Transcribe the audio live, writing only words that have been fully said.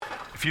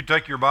If you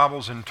take your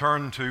Bibles and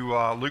turn to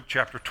Luke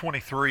chapter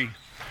 23,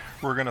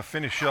 we're going to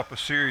finish up a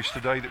series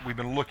today that we've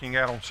been looking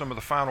at on some of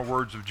the final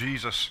words of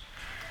Jesus.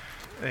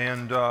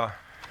 And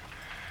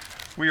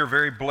we are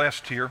very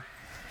blessed here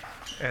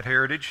at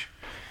Heritage.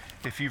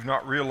 If you've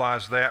not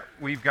realized that,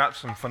 we've got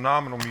some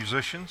phenomenal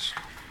musicians.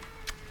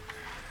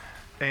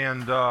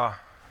 And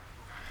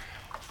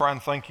Brian,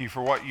 thank you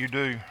for what you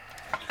do.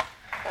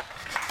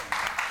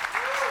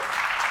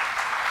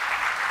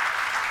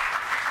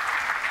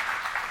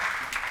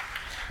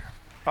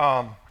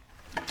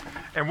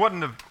 And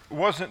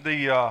wasn't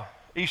the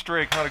Easter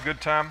egg hunt a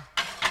good time?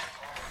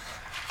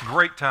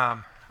 Great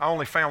time. I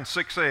only found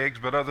 6 eggs,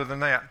 but other than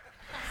that,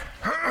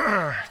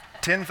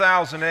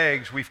 10,000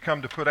 eggs we've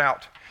come to put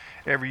out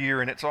every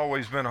year, and it's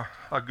always been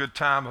a good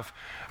time of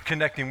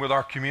connecting with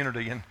our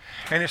community. And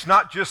it's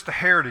not just the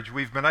Heritage.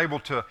 We've been able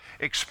to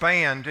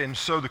expand, and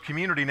so the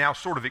community now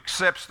sort of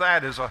accepts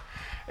that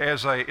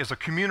as a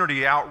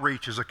community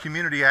outreach, as a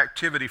community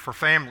activity for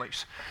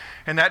families.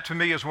 And that to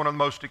me is one of the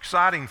most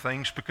exciting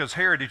things, because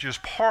Heritage is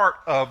part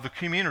of the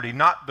community,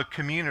 not the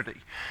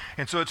community.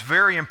 And so it's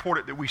very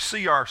important that we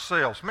see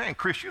ourselves. Man,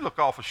 Chris, you look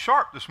awful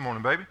sharp this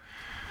morning, baby.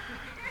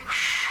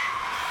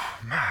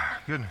 My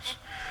goodness.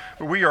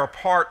 But we are a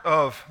part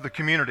of the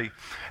community.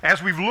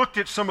 As we've looked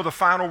at some of the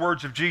final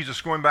words of Jesus,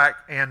 going back,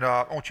 and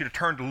I want you to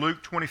turn to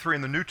Luke 23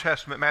 in the New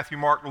Testament, Matthew,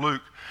 Mark,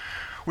 Luke.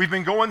 We've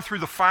been going through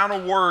the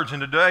final words, and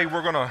today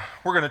we're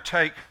gonna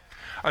take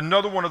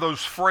another one of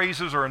those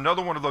phrases or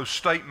another one of those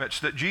statements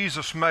that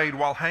Jesus made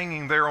while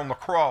hanging there on the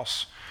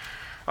cross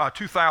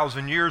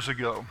 2,000 years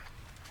ago.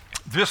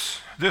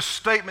 This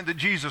statement that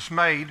Jesus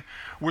made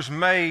was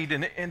made,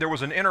 and there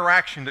was an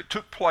interaction that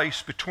took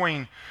place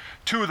between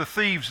two of the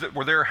thieves that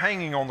were there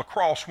hanging on the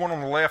cross, one on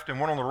the left and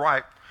one on the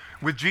right,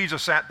 with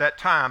Jesus at that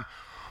time.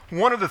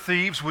 One of the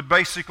thieves would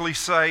basically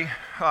say,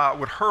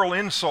 would hurl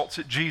insults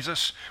at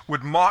Jesus,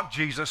 would mock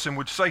Jesus, and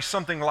would say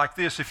something like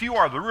this: if you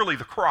are really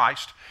the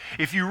Christ,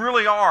 if you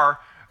really are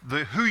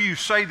who you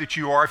say that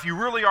you are, if you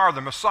really are the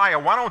Messiah,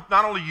 why don't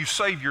not only you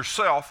save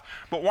yourself,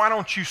 but why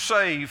don't you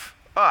save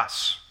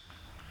us?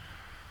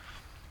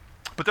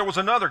 But there was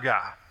another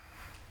guy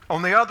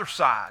on the other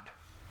side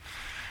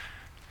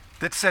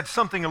that said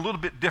something a little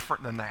bit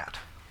different than that.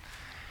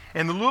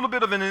 And the little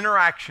bit of an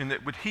interaction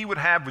that he would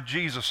have with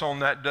Jesus on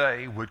that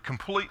day would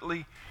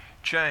completely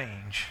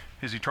change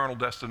his eternal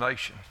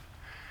destination.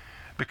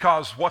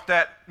 Because what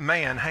that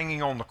man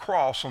hanging on the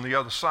cross on the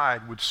other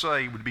side would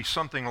say would be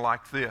something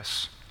like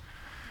this: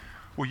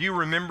 will you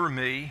remember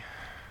me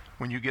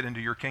when you get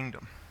into your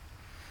kingdom?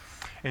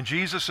 And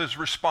Jesus'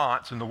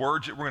 response, and the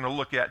words that we're going to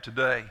look at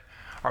today,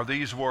 are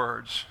these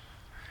words.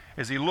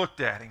 As he looked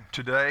at him: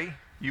 today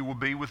you will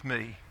be with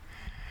me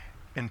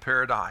in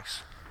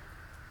paradise.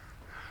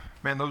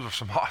 Man, those are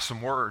some awesome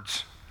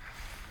words.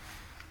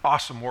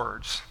 Awesome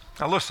words.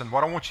 Now listen,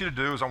 what I want you to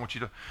do is I want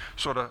you to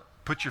sort of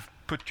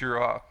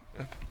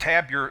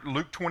tab your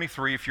Luke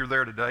 23 if you're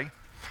there today.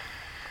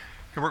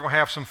 And we're going to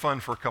have some fun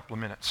for a couple of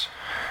minutes.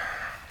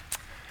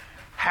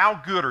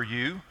 How good are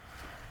you?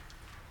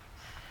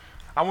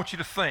 I want you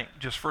to think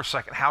just for a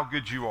second how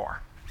good you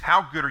are.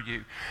 How good are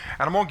you?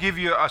 And I'm going to give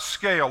you a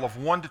scale of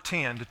 1 to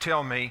 10 to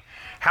tell me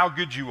how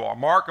good you are.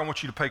 Mark, I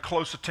want you to pay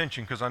close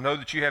attention, because I know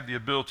that you have the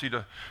ability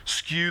to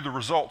skew the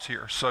results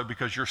here,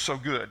 because you're so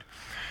good.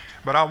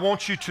 But I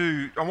want you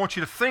to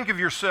think of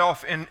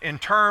yourself in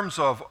terms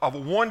of a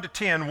 1 to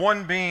 10,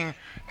 1 being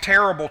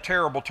terrible,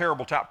 terrible,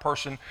 terrible type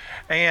person,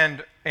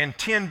 and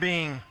 10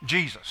 being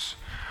Jesus.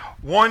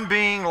 1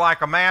 being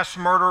like a mass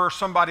murderer,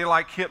 somebody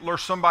like Hitler,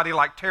 somebody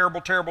like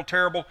terrible, terrible,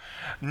 terrible.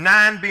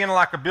 9 being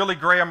like a Billy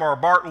Graham or a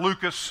Bart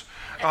Lucas.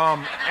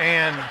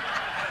 And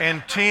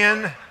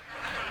 10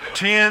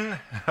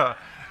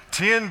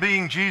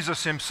 being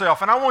Jesus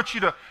himself. And I want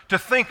you to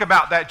think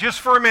about that just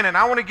for a minute.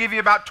 I want to give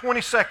you about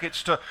 20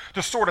 seconds to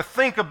sort of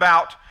think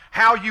about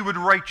how you would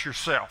rate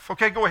yourself.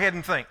 Okay, go ahead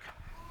and think.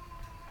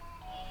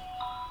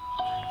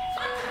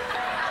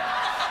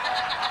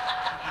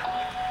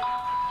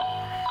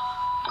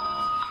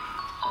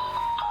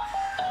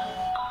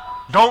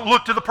 Don't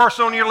look to the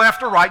person on your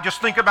left or right.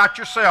 Just think about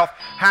yourself.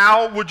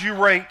 How would you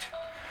rate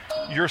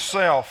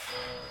yourself?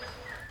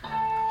 A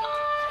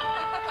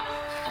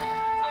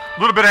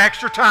little bit of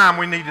extra time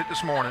we needed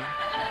this morning.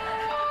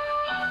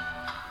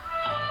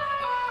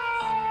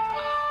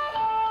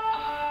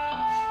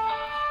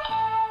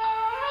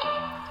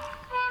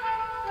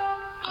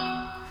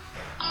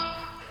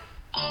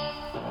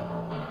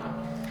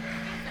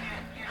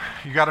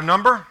 You got a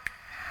number?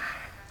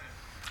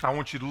 I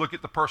want you to look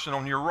at the person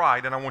on your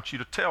right, and I want you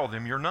to tell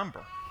them your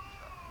number.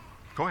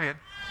 Go ahead.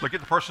 Look at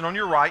the person on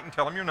your right and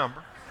tell them your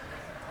number.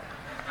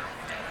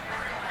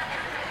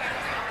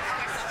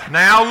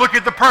 Now look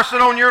at the person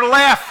on your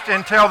left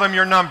and tell them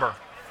your number.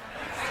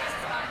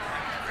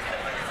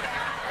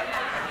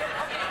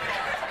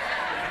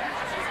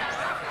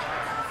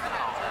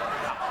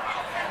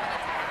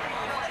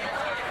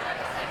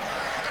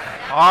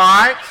 All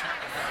right.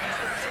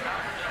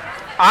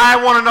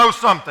 I want to know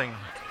something.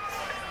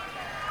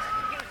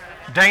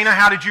 Dana,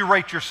 how did you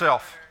rate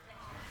yourself?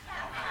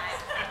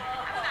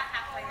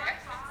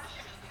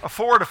 A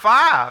 4 to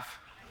 5.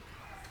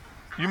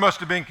 You must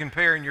have been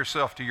comparing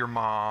yourself to your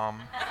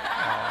mom.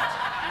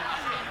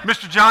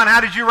 Mr. John,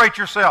 how did you rate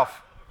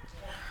yourself?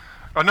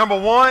 A number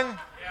 1?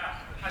 Yeah,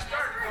 I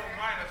started to go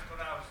minus,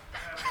 but I was...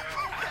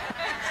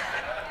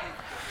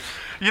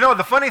 You know,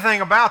 the funny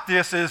thing about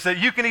this is that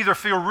you can either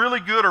feel really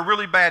good or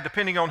really bad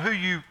depending on who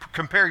you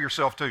compare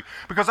yourself to.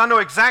 Because I know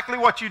exactly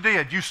what you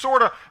did. You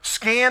sort of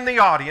scanned the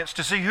audience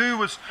to see who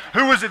was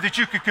it that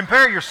you could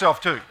compare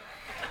yourself to.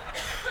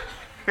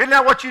 Isn't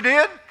that what you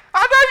did?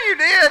 I know you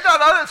did. I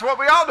know that's what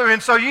we all do.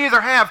 And so you either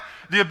have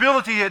the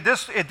ability in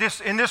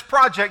this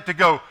project to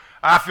go,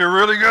 I feel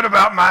really good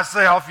about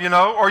myself, you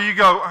know, or you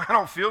go, I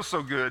don't feel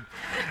so good.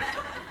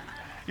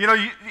 You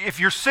know, if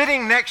you're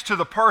sitting next to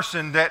the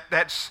person that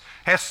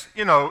has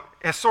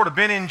sort of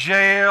been in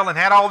jail and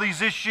had all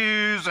these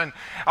issues and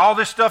all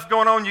this stuff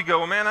going on, you go,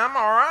 well, man, I'm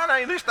all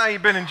right. At least I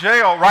ain't been in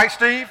jail, right,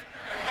 Steve?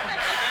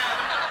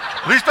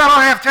 At least I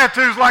don't have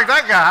tattoos like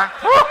that guy.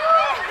 Woo!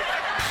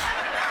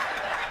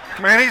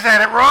 Man, he's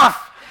had it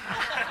rough.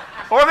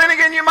 Or then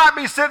again, you might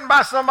be sitting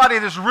by somebody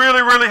that's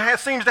really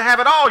seems to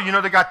have it all. You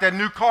know, they got that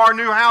new car,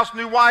 new house,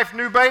 new wife,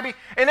 new baby,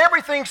 and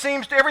everything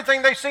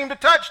they seem to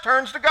touch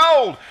turns to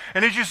gold.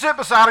 And as you sit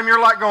beside them, you're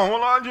like going,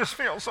 well, I just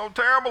feel so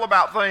terrible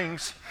about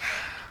things.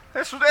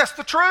 That's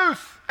the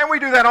truth. And we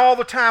do that all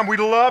the time. We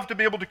love to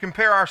be able to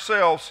compare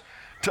ourselves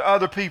to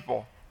other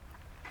people.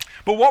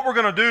 But what we're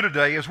going to do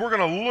today is we're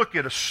going to look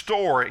at a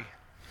story.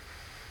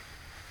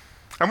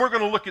 And we're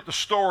going to look at the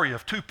story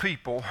of two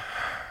people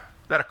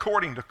that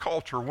according to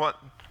culture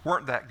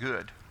weren't that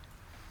good.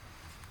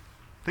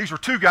 These were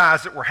two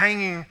guys that were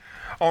hanging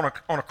on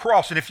a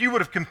cross, and if you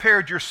would have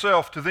compared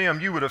yourself to them,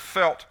 you would have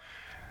felt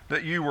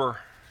that you were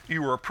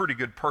a pretty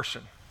good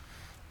person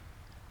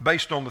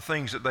based on the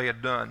things that they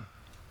had done.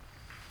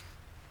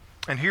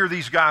 And here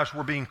these guys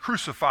were being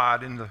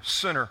crucified. In the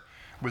center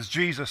was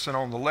Jesus, and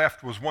on the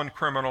left was one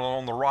criminal, and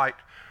on the right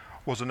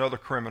was another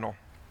criminal.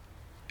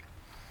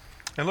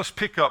 And let's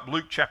pick up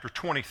Luke chapter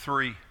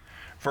 23,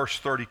 verse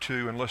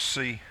 32, and let's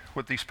see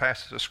what these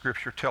passages of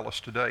Scripture tell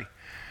us today.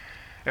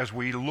 As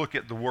we look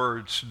at the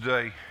words,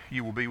 today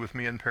you will be with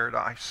me in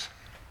paradise.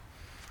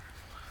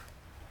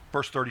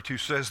 Verse 32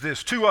 says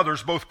this, 2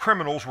 others, both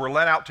criminals, were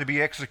led out to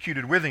be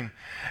executed with him.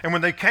 And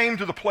when they came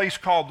to the place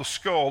called the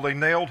Skull, they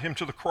nailed him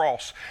to the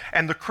cross.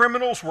 And the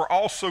criminals were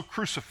also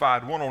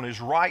crucified, one on his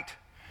right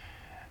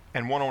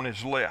and one on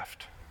his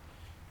left.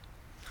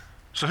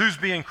 So who's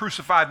being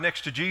crucified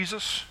next to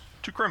Jesus?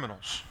 2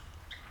 criminals.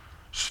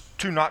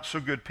 2 not so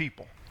good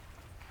people.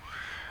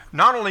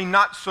 Not only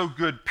not so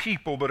good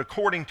people, but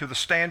according to the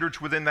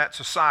standards within that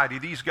society,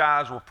 these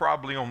guys were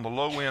probably on the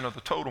low end of the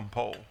totem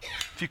pole.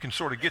 If you can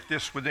sort of get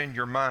this within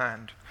your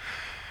mind.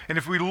 And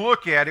if we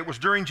look at it, it was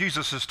during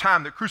Jesus'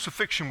 time that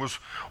crucifixion was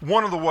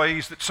one of the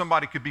ways that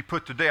somebody could be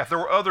put to death. There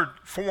were other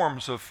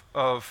forms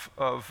of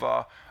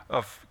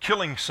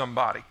killing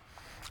somebody,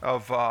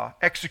 of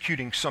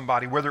executing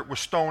somebody, whether it was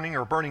stoning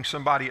or burning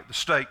somebody at the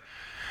stake.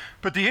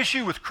 But the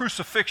issue with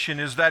crucifixion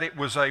is that it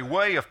was a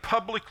way of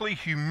publicly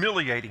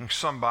humiliating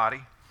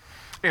somebody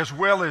as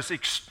well as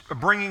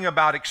bringing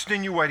about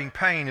extenuating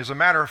pain. As a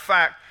matter of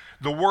fact,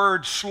 the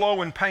word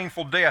slow and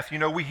painful death, you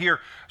know, we hear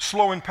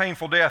slow and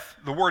painful death,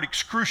 the word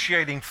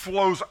excruciating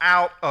flows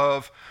out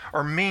of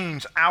or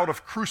means out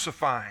of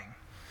crucifying.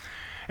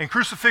 And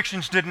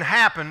crucifixions didn't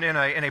happen in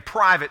a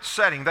private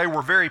setting. They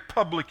were very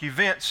public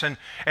events,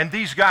 and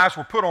these guys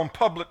were put on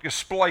public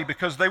display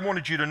because they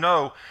wanted you to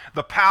know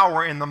the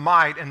power and the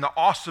might and the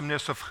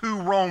awesomeness of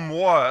who Rome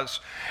was.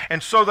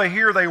 And so they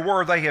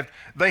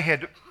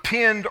had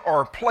pinned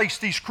or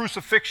placed these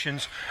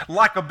crucifixions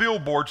like a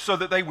billboard so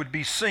that they would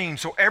be seen,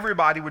 so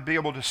everybody would be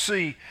able to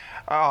see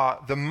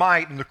the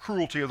might and the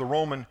cruelty of the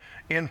Roman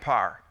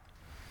Empire.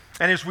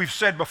 And as we've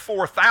said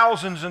before,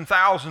 thousands and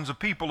thousands of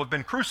people have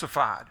been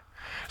crucified.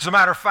 As a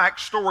matter of fact,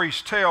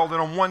 stories tell that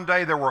on one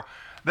day there were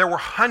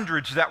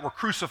hundreds that were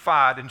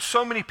crucified, and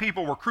so many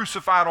people were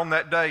crucified on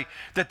that day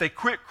that they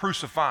quit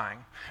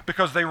crucifying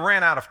because they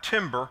ran out of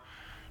timber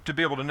to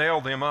be able to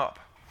nail them up.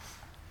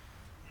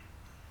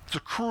 It's a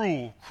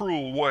cruel,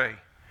 cruel way.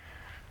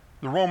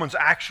 The Romans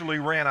actually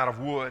ran out of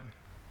wood.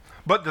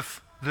 But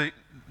the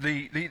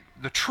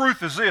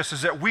truth is this,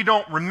 is that we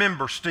don't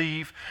remember,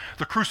 Steve,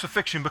 the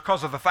crucifixion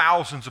because of the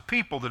thousands of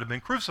people that have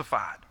been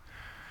crucified.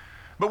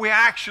 But we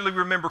actually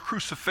remember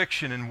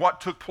crucifixion and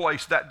what took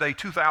place that day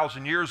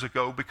 2,000 years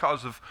ago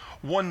because of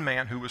one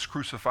man who was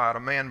crucified, a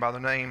man by the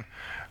name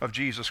of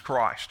Jesus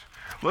Christ.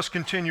 Let's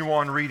continue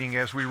on reading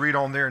as we read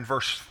on there in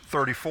verse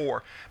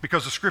 34,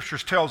 because the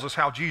Scriptures tells us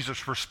how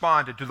Jesus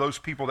responded to those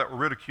people that were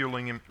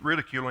ridiculing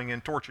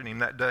and torturing him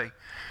that day.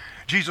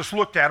 Jesus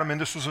looked at them,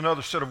 and this was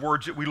another set of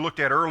words that we looked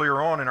at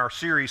earlier on in our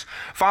series.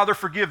 Father,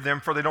 forgive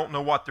them, for they don't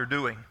know what they're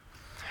doing.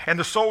 And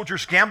the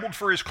soldiers gambled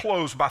for his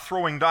clothes by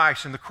throwing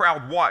dice, and the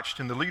crowd watched,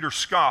 and the leaders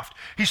scoffed.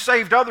 He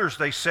saved others,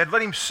 they said.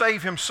 Let him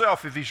save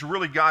himself if he's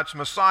really God's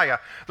Messiah,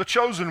 the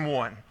chosen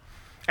one.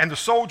 And the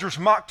soldiers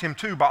mocked him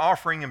too by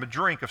offering him a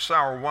drink of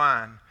sour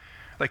wine.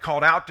 They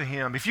called out to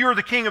him, if you are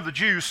the king of the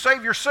Jews,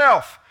 save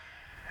yourself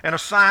And a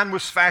sign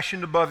was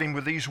fashioned above him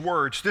with these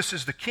words, "This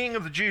is the King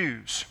of the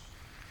Jews."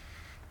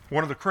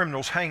 One of the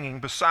criminals hanging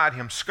beside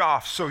him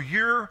scoffed, "So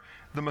you're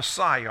the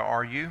Messiah,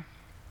 are you?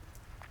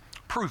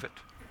 Prove it.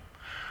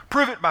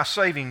 Prove it by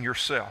saving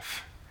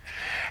yourself.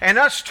 And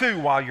us too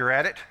while you're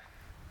at it."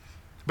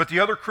 But the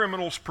other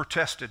criminals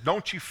protested,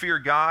 "Don't you fear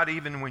God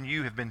even when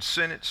you have been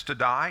sentenced to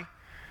die?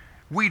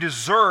 We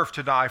deserve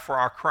to die for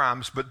our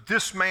crimes, but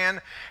this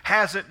man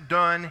hasn't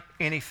done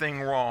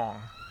anything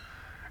wrong."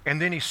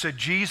 And then he said,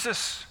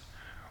 "Jesus,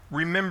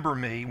 remember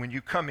me when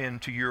you come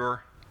into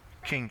your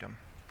kingdom."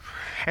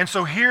 And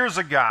so here's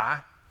a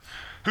guy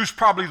who's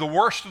probably the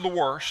worst of the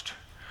worst,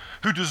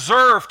 who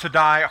deserve to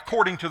die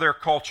according to their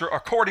culture,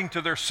 according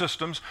to their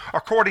systems,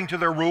 according to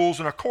their rules,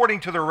 and according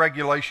to their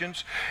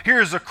regulations.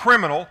 Here's a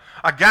criminal,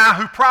 a guy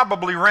who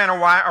probably ran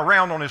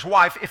around on his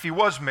wife if he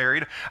was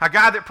married, a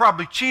guy that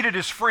probably cheated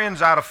his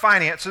friends out of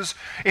finances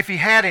if he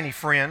had any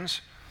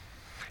friends.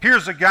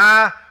 Here's a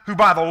guy who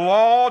by the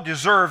law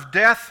deserved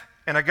death,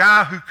 and a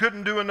guy who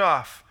couldn't do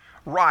enough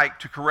right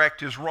to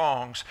correct his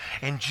wrongs.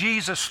 And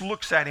Jesus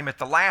looks at him at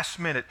the last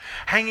minute,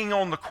 hanging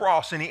on the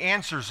cross, and he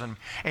answers him,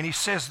 and he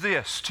says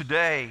this,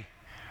 "Today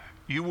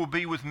you will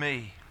be with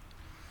me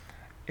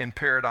in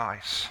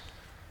paradise."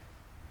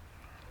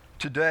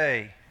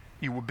 Today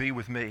you will be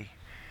with me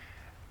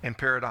in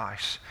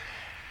paradise.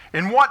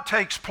 And what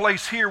takes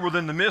place here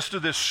within the midst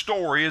of this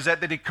story is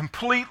that it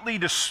completely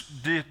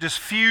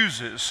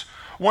diffuses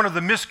one of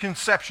the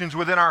misconceptions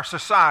within our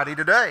society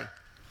today.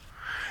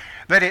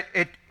 That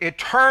it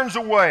turns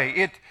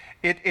away,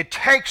 it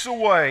takes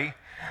away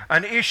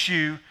an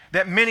issue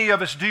that many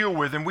of us deal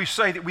with and we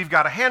say that we've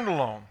got a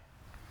handle on.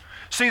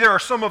 See, there are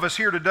some of us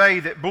here today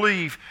that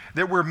believe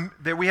that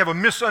we have a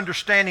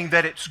misunderstanding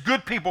that it's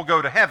good people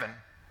go to heaven.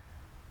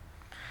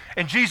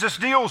 And Jesus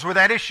deals with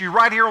that issue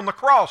right here on the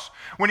cross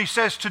when he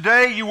says,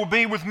 "Today you will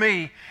be with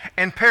me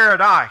in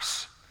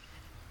paradise."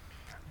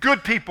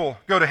 Good people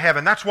go to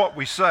heaven, that's what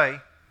we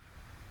say.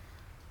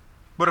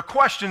 But a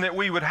question that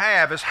we would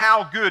have is,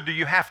 how good do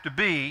you have to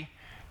be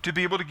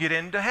able to get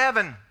into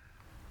heaven?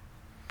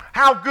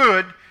 How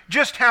good,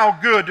 just how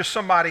good does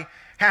somebody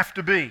have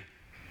to be?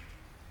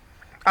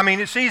 I mean,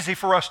 it's easy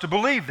for us to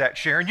believe that,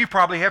 Sharon. You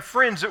probably have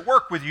friends that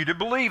work with you to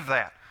believe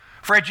that.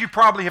 Fred, you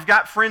probably have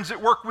got friends that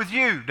work with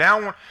you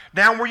down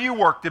where you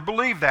work that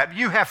believe that.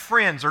 You have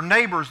friends or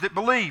neighbors that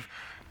believe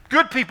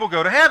good people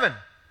go to heaven.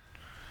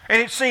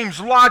 And it seems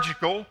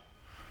logical.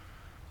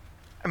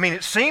 I mean,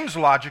 it seems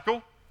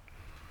logical.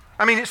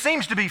 I mean, it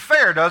seems to be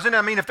fair, doesn't it?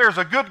 I mean, if there's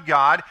a good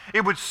God,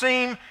 it would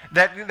seem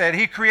that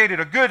he created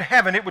a good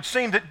heaven. It would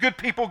seem that good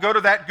people go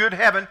to that good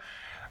heaven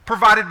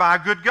provided by a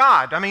good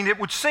God. I mean, it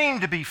would seem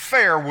to be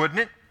fair,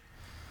 wouldn't it?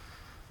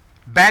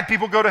 Bad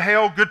people go to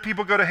hell, good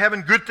people go to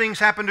heaven, good things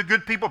happen to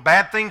good people,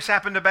 bad things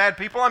happen to bad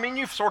people. I mean,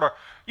 you've sort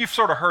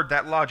of heard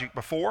that logic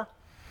before.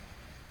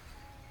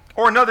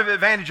 Or another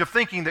advantage of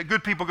thinking that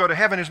good people go to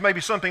heaven is maybe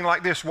something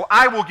like this. Well,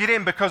 I will get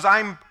in because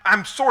I'm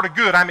sort of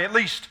good. I'm at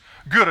least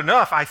good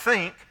enough, I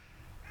think.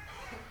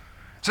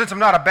 Since I'm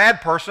not a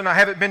bad person, I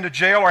haven't been to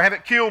jail or I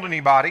haven't killed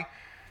anybody,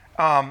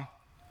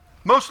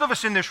 most of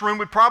us in this room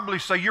would probably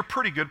say, "You're a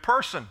pretty good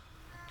person."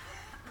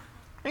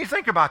 And you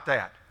think about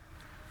that.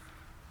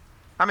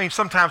 I mean,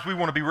 sometimes we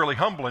want to be really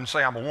humble and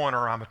say, "I'm a 1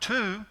 or I'm a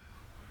 2.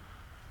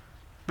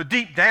 But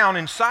deep down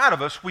inside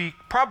of us, we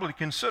probably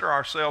consider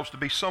ourselves to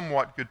be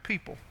somewhat good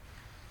people.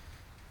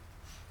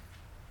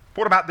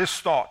 What about this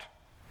thought?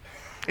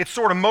 It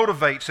sort of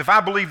motivates. If I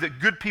believe that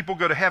good people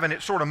go to heaven,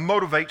 it sort of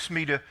motivates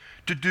me to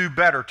do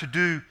better, to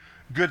do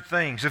good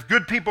things. If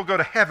good people go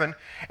to heaven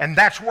and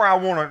that's where I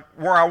want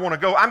to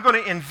go, I'm going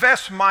to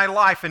invest my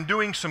life in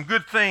doing some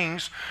good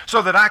things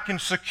so that I can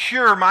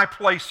secure my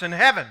place in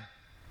heaven.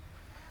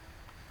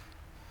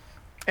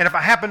 And if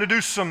I happen to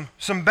do some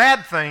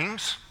bad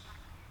things,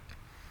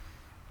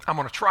 I'm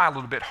going to try a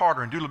little bit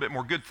harder and do a little bit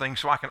more good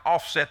things so I can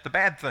offset the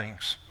bad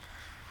things.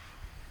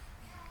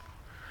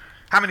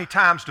 How many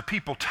times do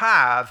people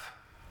tithe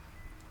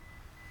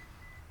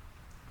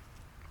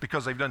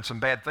because they've done some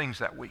bad things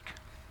that week?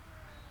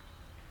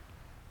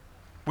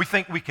 We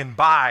think we can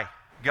buy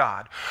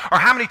God. Or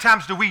how many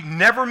times do we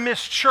never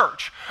miss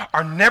church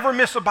or never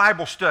miss a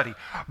Bible study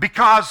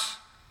because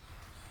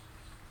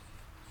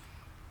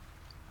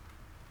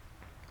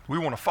we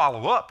want to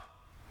follow up.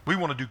 We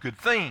want to do good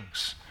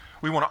things.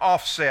 We want to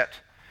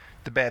offset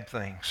the bad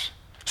things.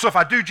 So if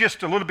I do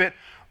just a little bit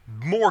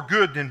more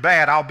good than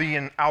bad, I'll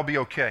be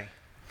okay.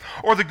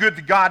 Or the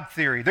good God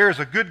theory. There is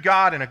a good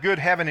God and a good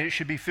heaven, and it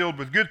should be filled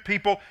with good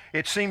people.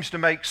 It seems to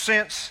make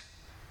sense.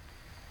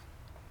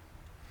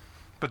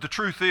 But the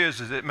truth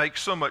is it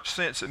makes so much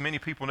sense that many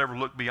people never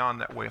look beyond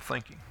that way of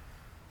thinking.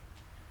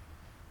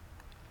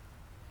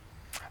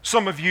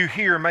 Some of you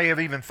here may have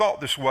even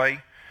thought this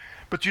way,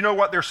 but you know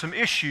what? There's some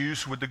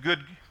issues with the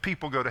good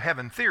people go to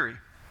heaven theory.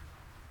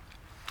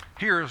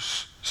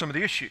 Here's some of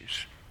the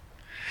issues.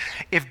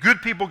 If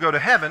good people go to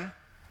heaven,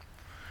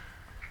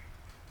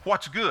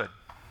 what's good?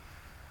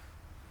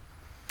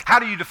 How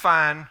do you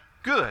define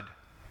good?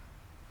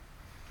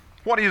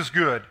 What is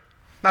good?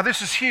 Now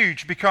this is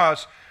huge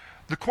because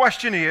The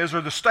question is, or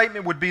the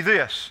statement would be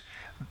this: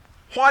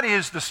 what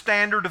is the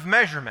standard of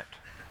measurement?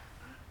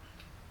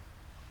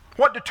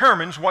 What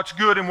determines what's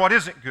good and what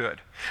isn't good?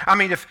 I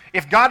mean,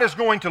 if God is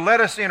going to let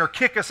us in or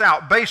kick us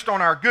out based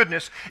on our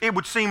goodness, it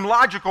would seem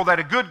logical that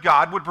a good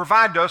God would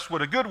provide us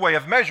with a good way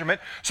of measurement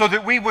so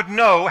that we would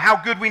know how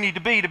good we need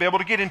to be able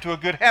to get into a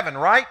good heaven,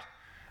 right?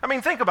 I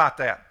mean, think about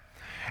that.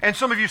 And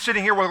some of you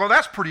sitting here will go,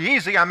 that's pretty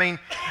easy. I mean,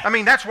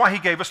 that's why He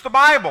gave us the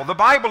Bible. The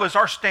Bible is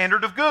our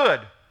standard of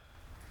good.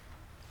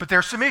 But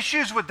there's some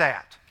issues with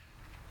that.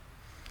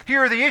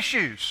 Here are the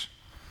issues.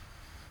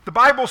 The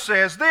Bible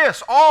says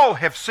this: all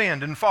have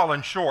sinned and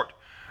fallen short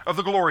of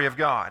the glory of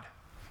God.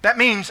 That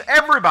means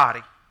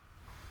everybody.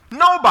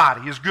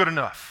 Nobody is good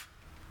enough.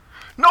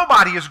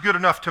 Nobody is good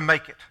enough to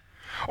make it.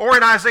 Or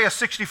in Isaiah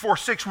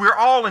 64:6, we're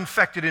all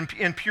infected and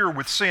impure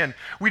with sin.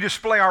 We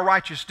display our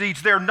righteous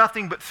deeds. They're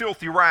nothing but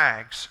filthy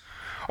rags.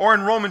 Or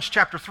in Romans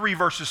chapter 3,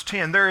 verses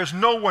 10, there is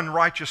no one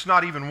righteous,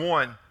 not even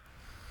one.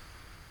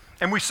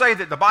 And we say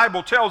that the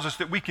Bible tells us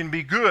that we can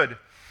be good,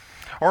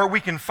 or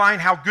we can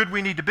find how good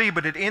we need to be,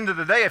 but at the end of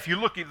the day, if you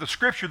look at the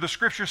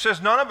Scripture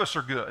says none of us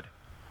are good.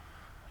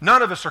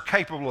 None of us are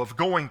capable of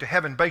going to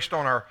heaven based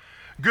on our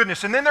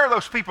goodness. And then there are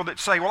those people that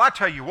say, well, I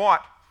tell you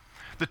what,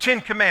 the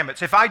 10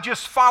 Commandments, if I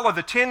just follow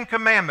the 10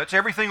 Commandments,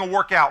 everything will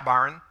work out,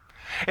 Byron.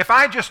 If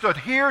I just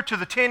adhere to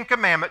the 10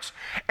 Commandments,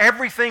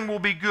 everything will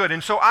be good.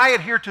 And so I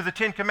adhere to the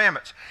 10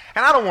 Commandments.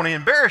 And I don't want to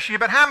embarrass you,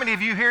 but how many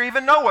of you here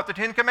even know what the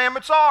 10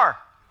 Commandments are?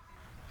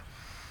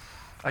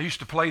 I used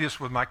to play this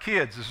with my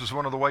kids. This is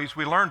one of the ways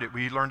we learned it.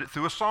 We learned it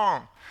through a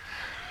song.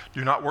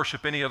 Do not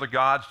worship any other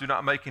gods. Do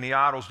not make any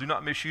idols. Do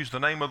not misuse the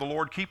name of the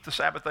Lord. Keep the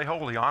Sabbath day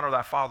holy. Honor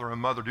thy father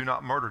and mother. Do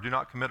not murder. Do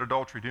not commit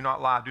adultery. Do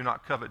not lie. Do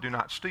not covet. Do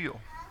not steal.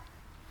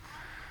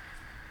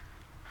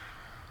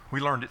 We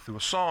learned it through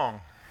a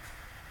song.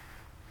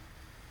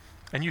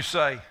 And you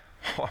say,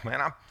 oh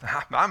man,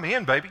 I'm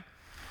in, baby.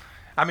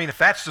 I mean, if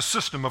that's the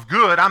system of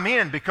good, I'm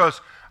in, because,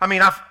 I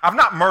mean, I've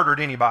not murdered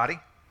anybody.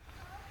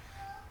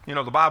 You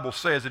know, the Bible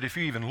says that if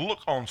you even look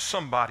on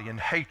somebody in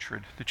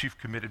hatred, that you've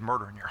committed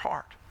murder in your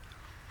heart.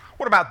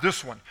 What about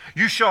this one?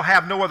 You shall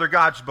have no other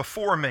gods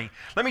before me.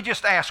 Let me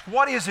just ask,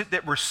 what is it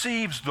that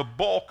receives the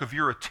bulk of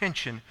your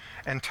attention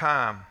and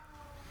time?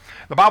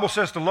 The Bible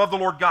says to love the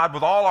Lord God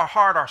with all our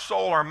heart, our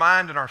soul, our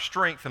mind, and our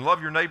strength, and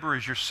love your neighbor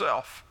as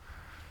yourself.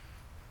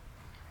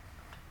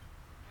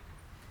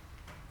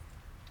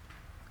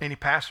 Any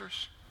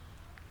passers?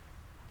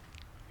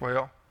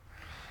 Well,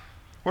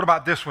 what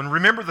about this one?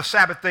 Remember the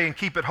Sabbath day and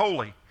keep it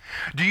holy.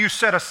 Do you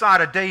set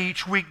aside a day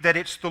each week that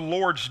it's the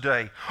Lord's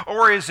day?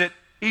 Or is it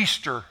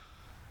Easter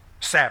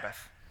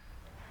Sabbath?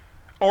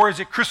 Or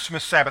is it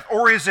Christmas Sabbath?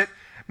 Or is it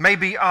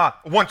maybe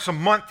once a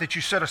month that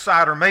you set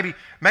aside? Or maybe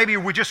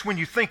just when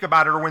you think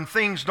about it, or when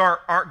things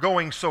aren't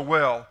going so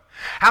well?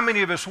 How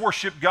many of us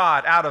worship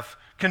God out of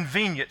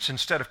convenience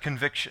instead of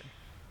conviction?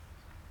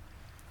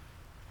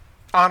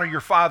 Honor your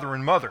father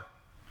and mother.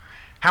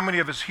 How many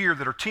of us here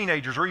that are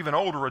teenagers or even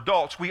older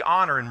adults, we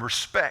honor and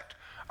respect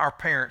our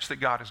parents that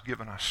God has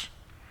given us?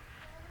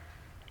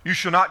 You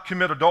shall not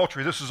commit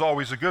adultery. This is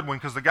always a good one,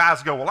 because the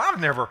guys go, well, I've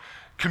never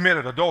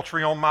committed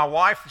adultery on my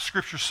wife. The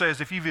Scripture says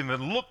if you've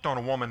even looked on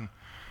a woman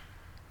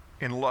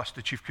in lust,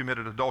 that you've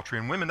committed adultery.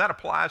 And women, that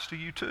applies to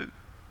you too,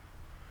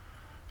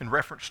 in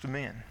reference to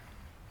men.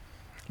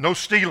 No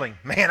stealing.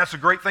 Man, that's a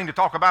great thing to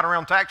talk about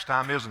around tax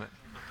time, isn't it?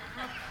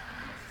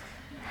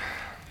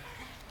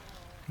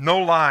 No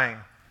lying.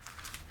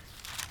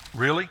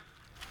 Really?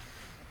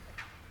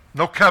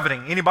 No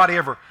coveting. Anybody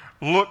ever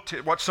looked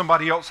at what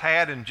somebody else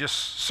had and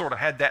just sort of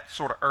had that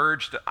sort of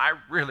urge that I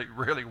really,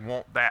 really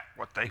want that,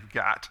 what they've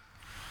got?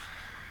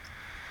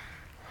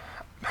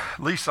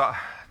 Lisa,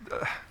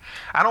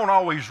 I don't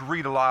always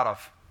read a lot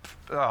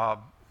of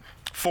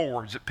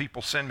forwards that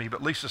people send me,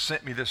 but Lisa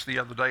sent me this the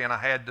other day, and I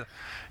had to,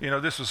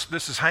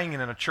 this is hanging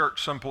in a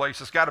church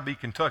someplace. It's got to be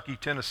Kentucky,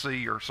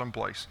 Tennessee, or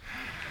someplace.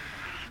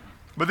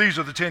 But these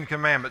are the 10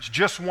 Commandments.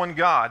 Just one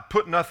God.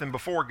 Put nothing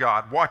before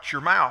God. Watch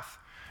your mouth.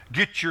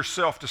 Get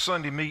yourself to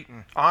Sunday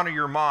meeting. Honor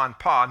your ma and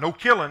pa. No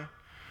killing.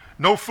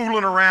 No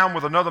fooling around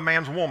with another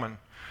man's woman.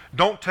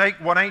 Don't take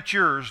what ain't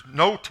yours.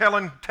 No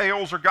telling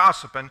tales or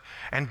gossiping.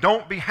 And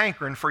don't be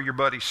hankering for your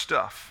buddy's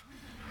stuff.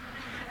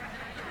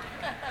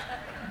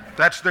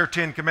 That's their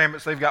 10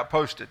 Commandments they've got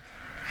posted.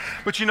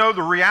 But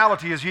the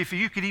reality is, if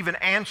you could even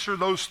answer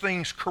those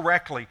things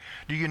correctly,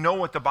 do you know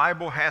what the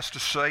Bible has to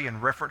say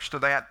in reference to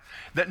that?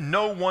 That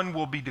no one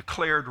will be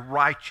declared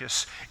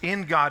righteous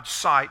in God's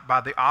sight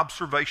by the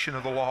observation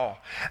of the law.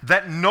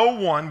 That no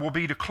one will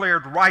be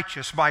declared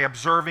righteous by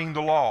observing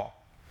the law.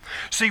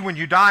 See, when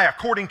you die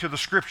according to the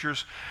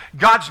Scriptures,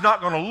 God's not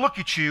going to look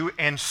at you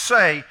and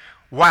say,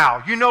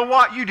 wow, you know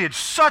what? You did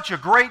such a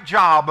great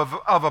job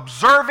of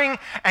observing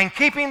and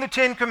keeping the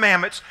 10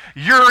 Commandments.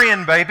 You're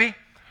in, baby.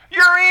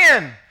 You're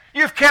in.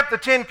 You've kept the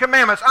 10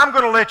 Commandments. I'm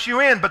going to let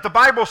you in. But the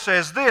Bible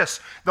says this,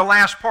 the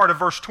last part of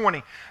verse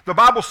 20. The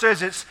Bible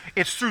says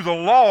it's through the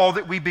law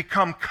that we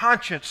become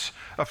conscious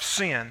of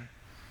sin.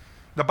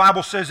 The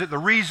Bible says that the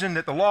reason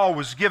that the law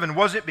was given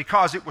wasn't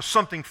because it was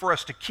something for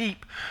us to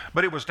keep,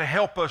 but it was to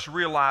help us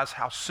realize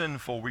how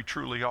sinful we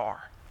truly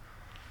are.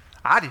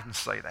 I didn't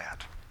say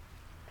that.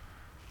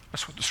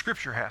 That's what the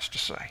Scripture has to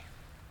say.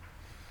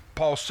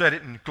 Paul said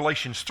it in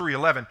Galatians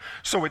 3:11.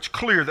 So it's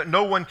clear that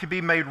no one can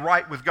be made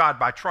right with God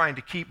by trying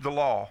to keep the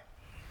law.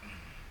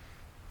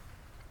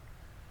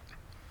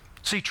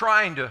 See,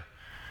 trying to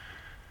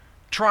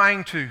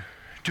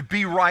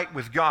be right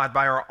with God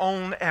by our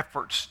own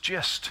efforts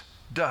just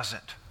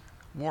doesn't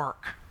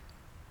work.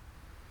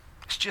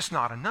 It's just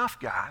not enough,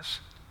 guys.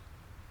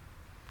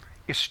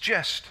 It's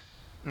just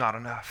not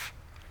enough.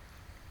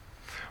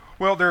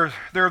 Well, there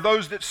are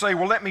those that say,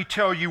 well, let me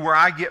tell you where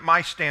I get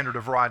my standard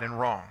of right and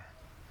wrong.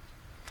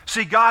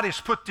 See, God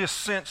has put this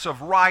sense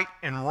of right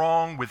and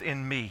wrong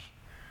within me,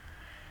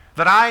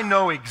 that I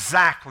know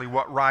exactly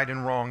what right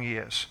and wrong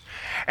is.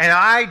 And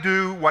I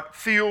do what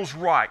feels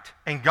right.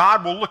 And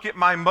God will look at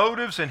my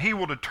motives and He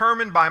will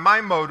determine by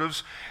my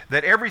motives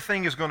that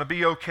everything is going to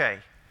be okay.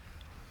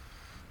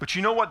 But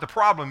you know what the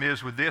problem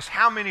is with this?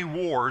 How many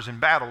wars and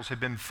battles have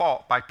been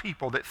fought by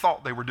people that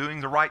thought they were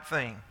doing the right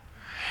thing?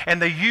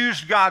 And they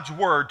used God's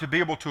word to be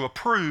able to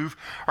approve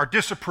or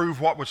disapprove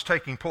what was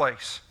taking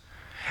place.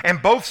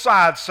 And both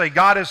sides say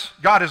God is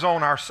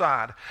on our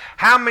side.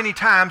 How many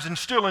times, and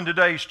still in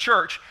today's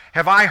church,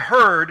 have I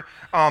heard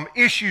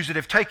issues that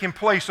have taken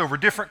place over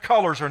different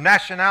colors or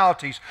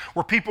nationalities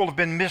where people have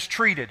been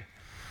mistreated?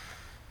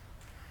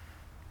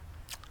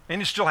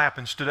 And it still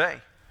happens today.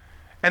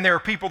 And there are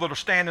people that will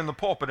stand in the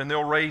pulpit and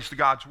they'll raise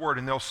God's word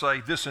and they'll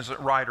say, this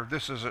isn't right, or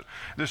this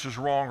is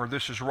wrong, or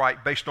this is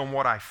right, based on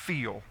what I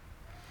feel.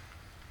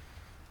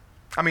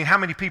 I mean, how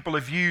many people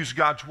have used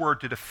God's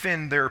word to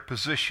defend their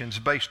positions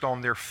based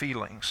on their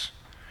feelings?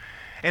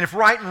 And if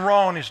right and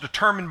wrong is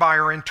determined by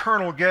our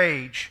internal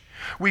gauge,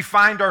 we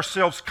find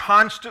ourselves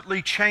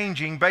constantly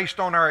changing based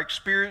on our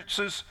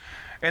experiences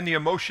and the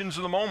emotions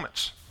of the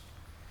moments.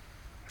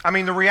 I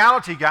mean, the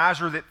reality, guys,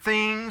 are that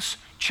things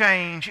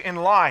change in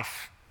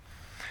life.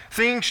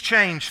 Things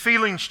change,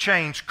 feelings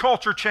change,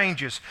 culture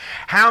changes.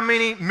 How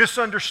many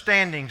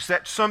misunderstandings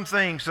that some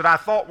things that I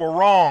thought were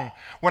wrong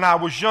when I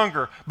was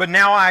younger, but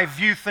now I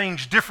view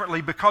things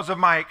differently because of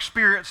my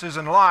experiences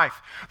in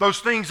life.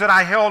 Those things that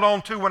I held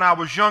on to when I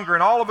was younger,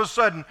 and all of a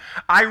sudden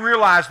I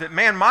realized that,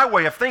 man, my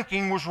way of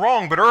thinking was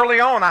wrong, but early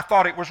on I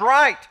thought it was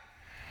right.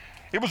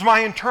 It was my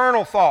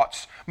internal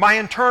thoughts, my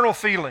internal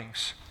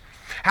feelings.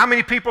 How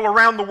many people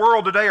around the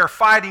world today are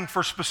fighting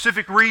for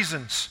specific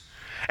reasons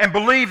and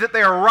believe that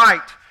they are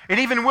right, and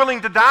even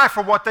willing to die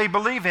for what they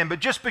believe in? But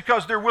just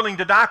because they're willing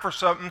to die for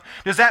something,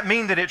 does that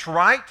mean that it's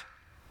right?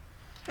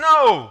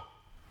 No.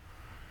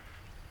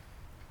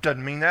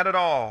 Doesn't mean that at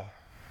all.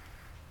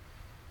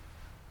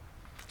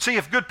 See,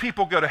 if good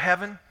people go to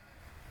heaven,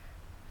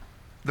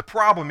 the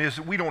problem is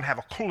that we don't have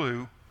a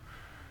clue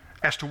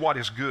as to what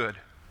is good,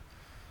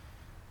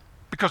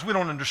 because we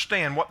don't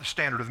understand what the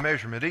standard of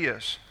measurement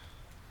is.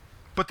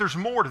 But there's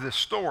more to this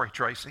story,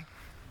 Tracy.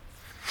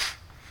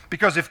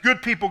 Because if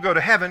good people go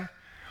to heaven,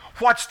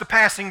 what's the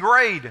passing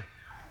grade?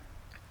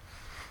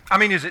 I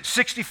mean, is it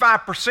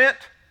 65%?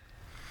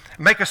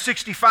 Make a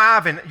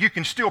 65 and you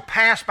can still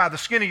pass by the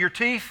skin of your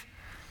teeth?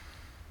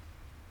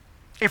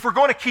 If we're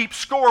going to keep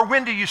score,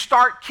 when do you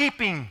start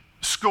keeping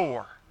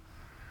score?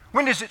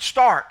 When does it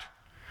start?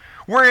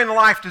 Where in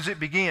life does it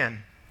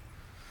begin?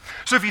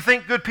 So if you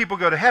think good people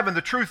go to heaven,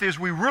 the truth is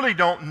we really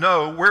don't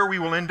know where we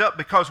will end up,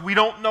 because we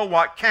don't know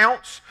what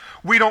counts.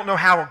 We don't know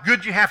how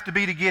good you have to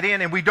be to get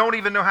in, and we don't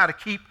even know how to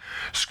keep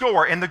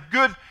score. And the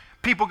good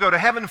people go to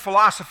heaven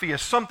philosophy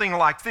is something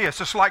like this.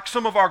 It's like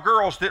some of our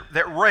girls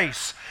that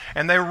race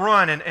and they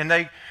run and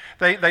they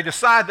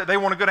decide that they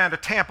want to go down to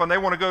Tampa and they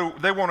want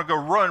to go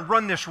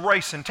run this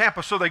race in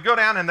Tampa. So they go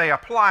down and they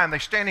apply, and they're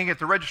standing at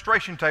the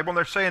registration table and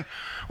they're saying,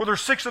 well,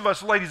 there's 6 of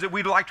us ladies that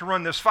we'd like to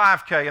run this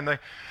 5K. And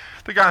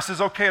the guy says,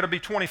 okay, it'll be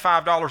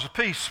 $25 a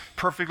piece.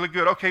 Perfectly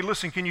good. Okay,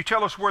 listen, can you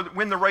tell us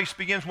when the race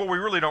begins? Well, we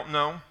really don't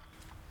know.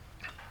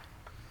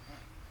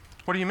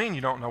 What do you mean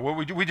you don't know? Well,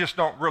 we just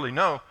don't really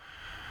know.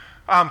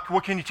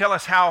 Well, can you tell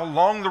us how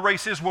long the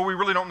race is? Well, we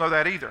really don't know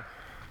that either.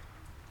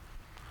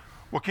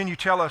 Well, can you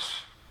tell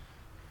us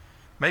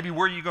maybe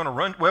where you're going to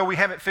run? Well, we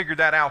haven't figured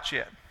that out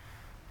yet.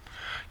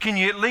 Can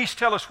you at least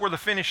tell us where the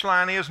finish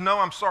line is? No,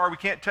 I'm sorry, we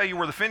can't tell you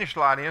where the finish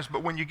line is,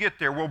 but when you get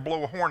there, we'll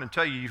blow a horn and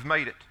tell you you've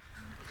made it.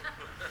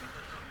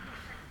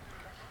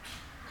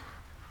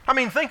 I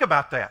mean, think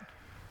about that.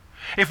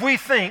 If we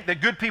think that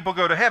good people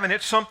go to heaven,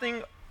 it's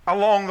something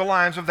along the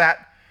lines of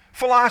that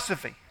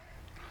philosophy.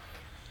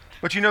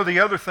 But you know, the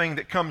other thing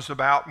that comes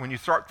about when you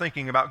start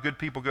thinking about good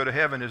people go to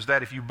heaven is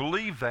that if you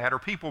believe that, or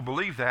people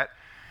believe that,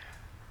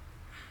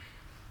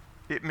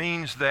 it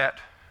means that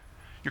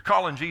you're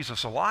calling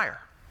Jesus a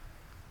liar.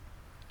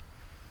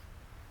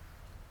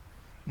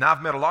 Now,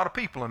 I've met a lot of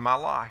people in my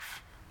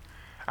life.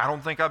 I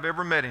don't think I've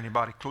ever met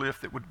anybody, Cliff,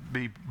 that would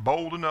be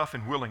bold enough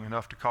and willing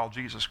enough to call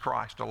Jesus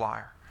Christ a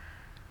liar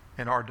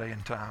in our day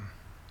and time.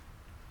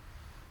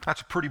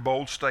 That's a pretty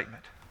bold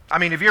statement. I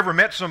mean, have you ever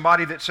met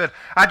somebody that said,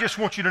 I just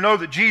want you to know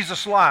that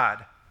Jesus lied?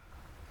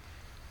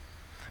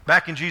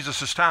 Back in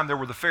Jesus' time, there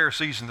were the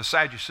Pharisees and the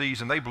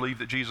Sadducees, and they believed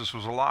that Jesus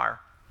was a liar.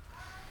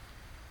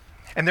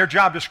 And their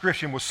job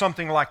description was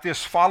something like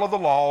this: follow the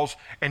laws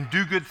and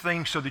do good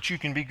things so that you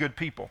can be good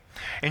people.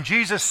 And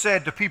Jesus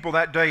said to people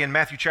that day in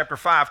Matthew chapter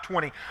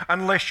 5:20,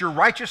 unless your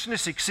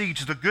righteousness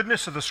exceeds the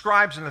goodness of the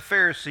scribes and the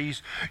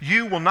Pharisees,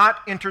 you will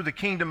not enter the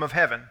kingdom of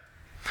heaven.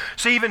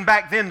 See, even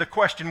back then the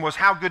question was,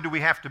 how good do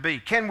we have to be?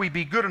 Can we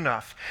be good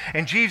enough?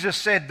 And Jesus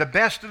said the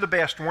best of the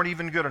best weren't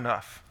even good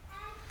enough.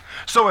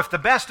 So if the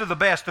best of the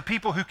best, the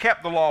people who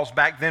kept the laws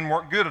back then,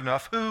 weren't good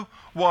enough, who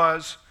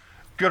was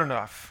good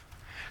enough?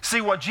 See,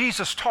 what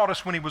Jesus taught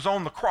us when he was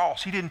on the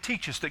cross, he didn't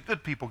teach us that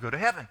good people go to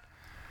heaven.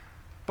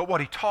 But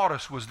what he taught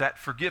us was that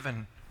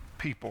forgiven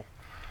people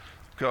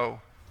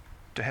go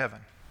to heaven.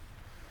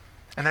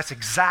 And that's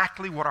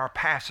exactly what our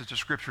passage of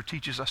Scripture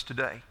teaches us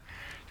today.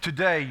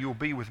 Today you'll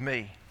be with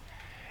me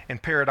in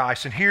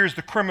paradise. And here's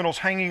the criminals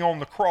hanging on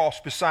the cross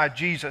beside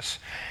Jesus.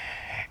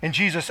 And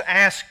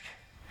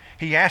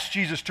he asked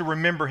Jesus to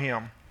remember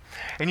him.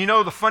 And you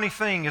know, the funny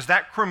thing is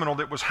that criminal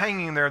that was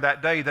hanging there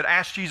that day that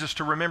asked Jesus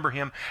to remember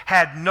him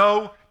had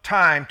no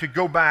time to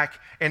go back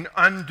and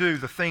undo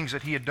the things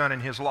that he had done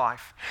in his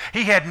life.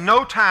 He had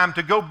no time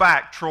to go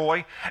back,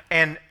 Troy,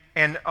 and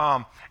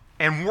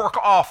work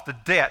off the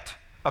debt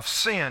of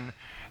sin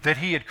that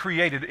he had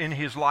created in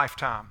his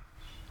lifetime.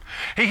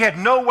 He had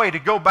no way to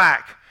go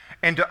back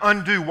and to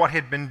undo what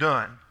had been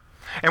done.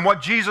 And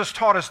what Jesus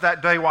taught us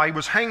that day while he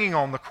was hanging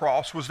on the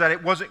cross was that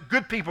it wasn't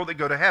good people that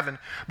go to heaven,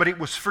 but it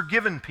was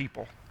forgiven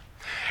people.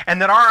 And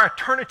that our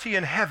eternity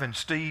in heaven,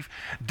 Steve,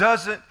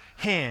 doesn't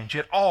hinge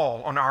at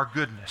all on our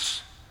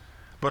goodness,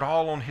 but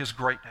all on his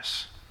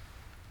greatness.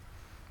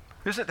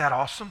 Isn't that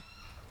awesome?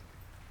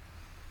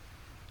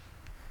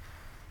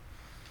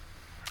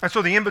 And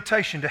so the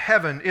invitation to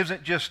heaven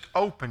isn't just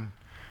open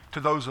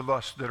to those of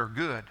us that are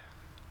good,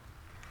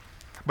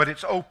 but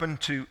it's open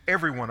to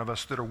every one of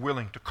us that are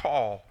willing to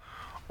call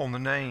on the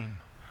name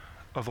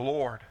of the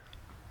Lord.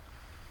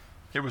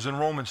 It was in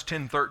Romans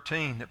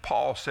 10:13 that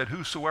Paul said,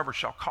 whosoever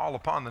shall call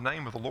upon the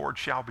name of the Lord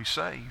shall be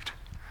saved.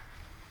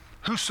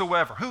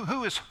 Whosoever.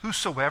 Who is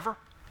whosoever?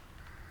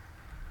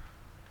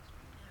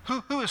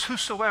 Who is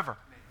whosoever?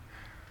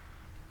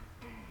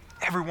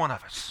 Every one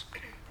of us.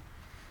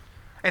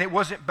 And it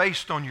wasn't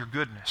based on your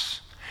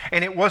goodness.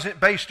 And it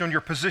wasn't based on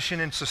your position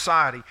in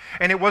society.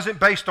 And it wasn't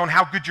based on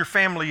how good your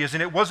family is.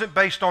 And it wasn't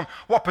based on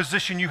what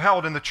position you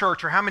held in the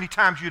church or how many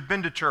times you had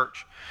been to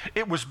church.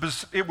 It was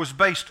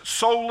based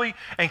solely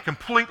and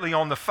completely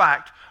on the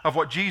fact of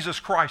what Jesus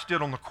Christ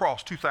did on the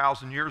cross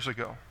 2,000 years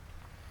ago.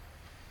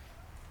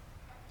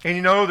 And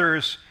you know, there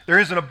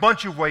isn't a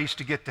bunch of ways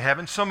to get to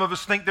heaven. Some of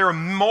us think there are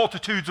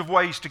multitudes of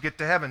ways to get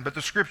to heaven, but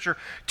the Scripture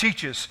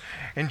teaches,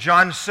 and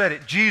John said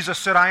it, Jesus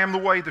said, I am the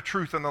way, the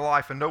truth, and the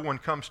life, and no one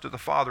comes to the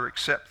Father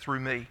except through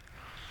me.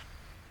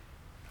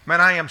 Man,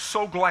 I am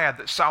so glad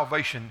that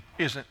salvation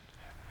isn't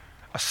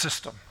a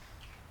system,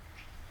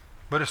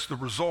 but it's the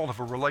result of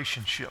a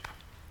relationship.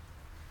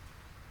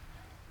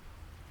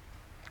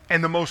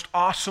 And the most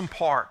awesome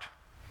part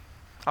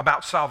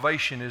about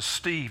salvation is,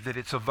 Steve, that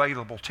it's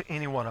available to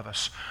any one of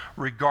us,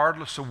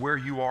 regardless of where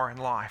you are in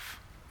life.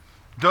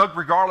 Doug,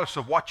 regardless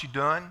of what you've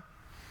done,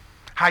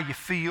 how you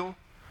feel,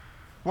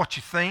 what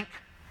you think,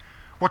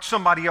 what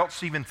somebody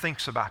else even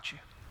thinks about you.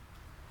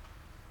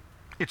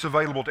 It's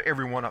available to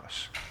every one of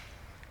us.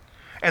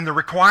 And the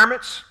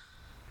requirements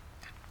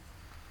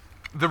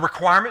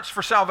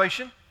for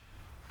salvation,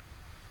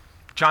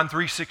 John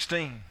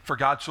 3:16, for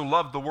God so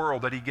loved the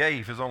world that he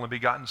gave his only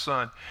begotten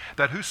Son,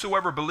 that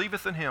whosoever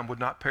believeth in him would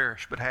not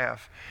perish but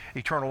have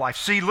eternal life.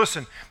 See,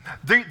 listen,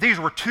 these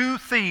were two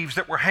thieves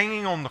that were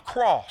hanging on the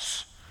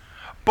cross.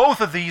 Both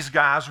of these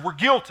guys were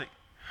guilty.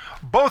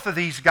 Both of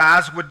these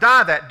guys would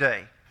die that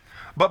day.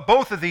 But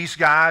both of these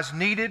guys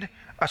needed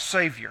a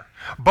Savior.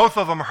 Both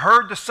of them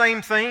heard the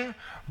same thing.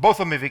 Both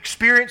of them have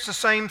experienced the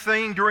same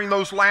thing during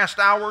those last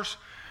hours.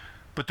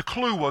 But the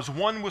clue was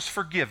one was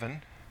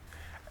forgiven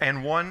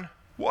and one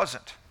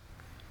wasn't.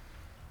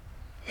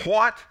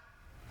 What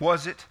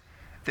was it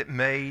that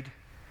made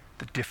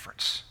the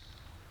difference?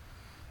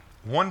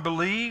 One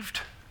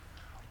believed,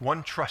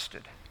 one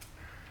trusted,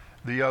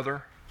 the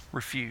other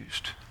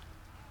refused.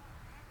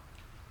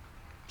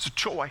 It's a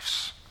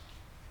choice.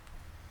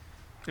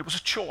 It was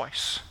a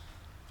choice.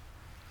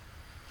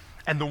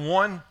 And the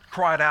one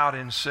cried out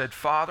and said,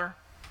 Father,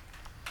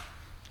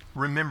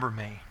 remember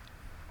me.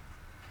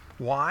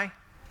 Why?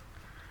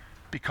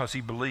 Because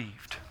he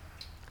believed.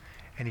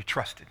 And he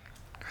trusted.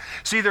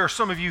 See, there are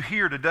some of you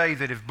here today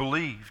that have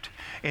believed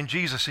in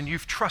Jesus and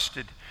you've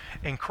trusted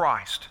in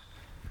Christ.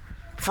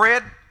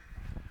 Fred,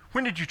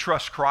 when did you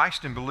trust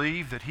Christ and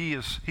believe that he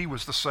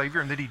was the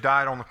Savior and that he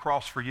died on the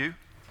cross for you?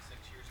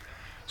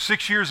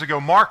 6 years ago.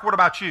 Mark, what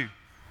about you?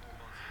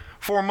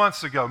 4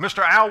 months ago.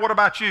 Mr. Al, what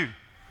about you?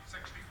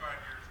 65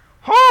 years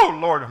ago. Oh,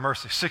 Lord have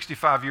mercy,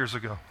 65 years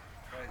ago.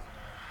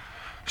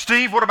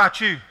 Steve, what about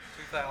you?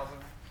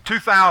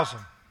 2000.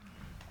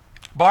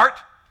 Bart?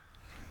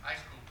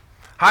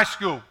 High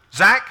school.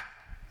 Zach?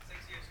 6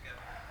 years ago.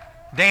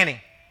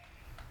 Danny?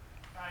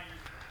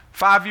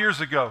 5 years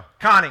ago.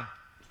 Connie? 12,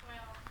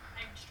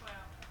 age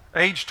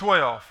 12. Age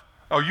 12.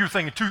 Oh, you're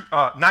thinking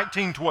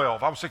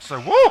 1912. I was thinking,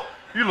 whoa,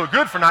 you look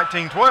good for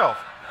 1912.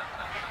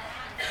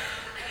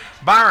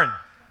 Byron?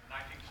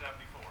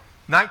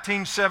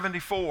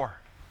 1974.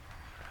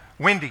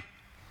 Wendy?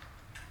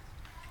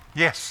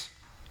 Yes.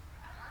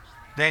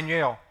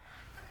 Danielle?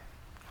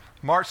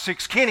 March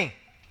 6th. Kenny?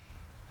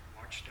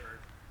 March 3rd,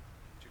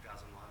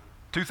 2011.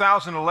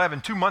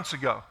 2011, 2 months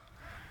ago.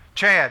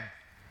 Chad?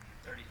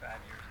 35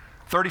 years.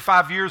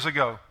 35 years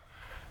ago.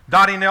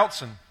 Dottie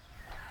Nelson?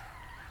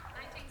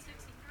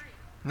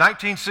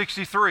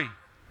 1963. 1963.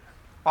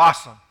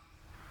 Awesome.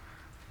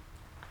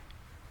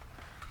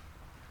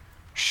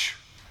 Shh.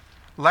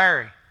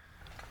 Larry?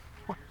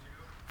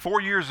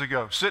 4 years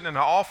ago, sitting in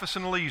an office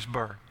in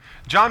Leesburg.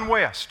 John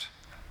West?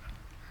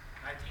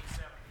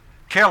 1970.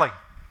 Kelly?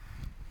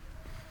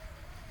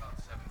 About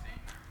 17.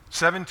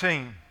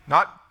 17.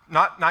 Not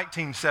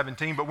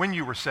 1917, but when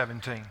you were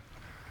 17.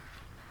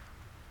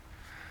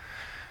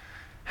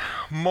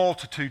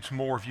 Multitudes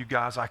more of you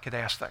guys I could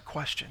ask that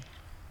question.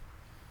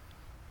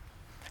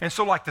 And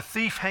so like the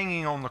thief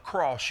hanging on the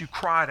cross, you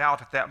cried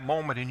out at that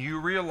moment and you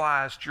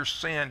realized your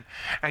sin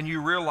and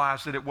you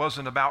realized that it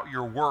wasn't about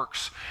your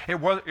works. It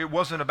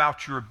wasn't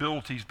about your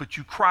abilities, but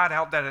you cried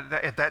out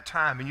at that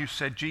time and you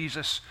said,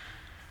 Jesus,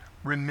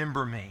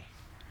 remember me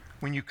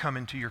when you come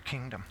into your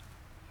kingdom.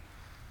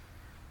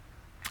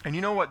 And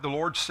you know what the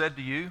Lord said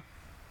to you?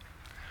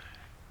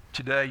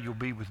 Today you'll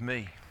be with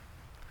me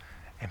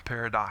in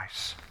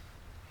paradise.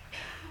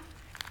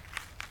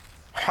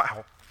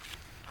 Wow.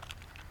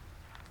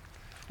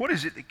 What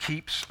is it that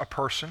keeps a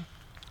person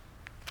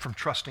from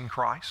trusting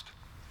Christ?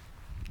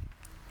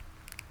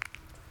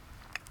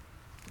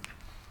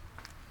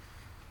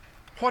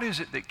 What is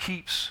it that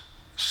keeps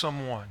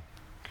someone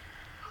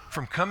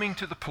from coming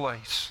to the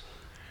place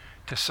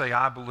to say,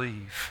 I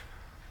believe,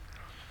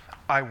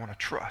 I want to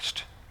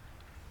trust?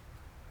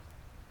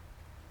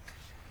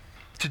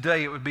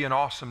 Today it would be an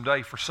awesome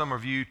day for some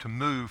of you to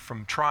move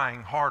from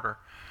trying harder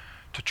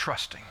to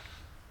trusting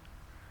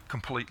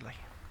completely.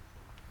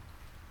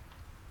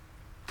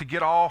 To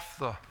get off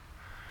the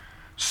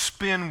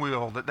spin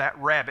wheel that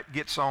rabbit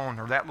gets on,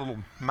 or that little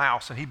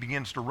mouse, and he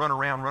begins to running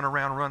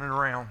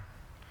around.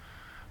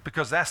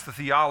 Because that's the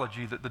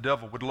theology that the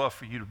devil would love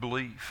for you to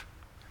believe.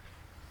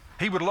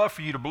 He would love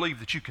for you to believe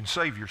that you can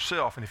save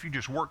yourself, and if you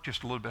just work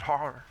just a little bit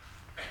harder.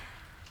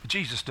 But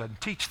Jesus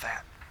doesn't teach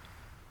that.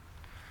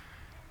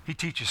 He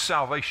teaches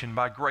salvation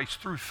by grace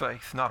through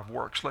faith, not of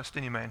works, lest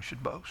any man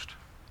should boast.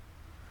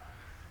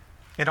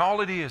 And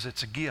all it is,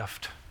 it's a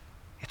gift.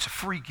 It's a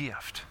free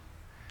gift.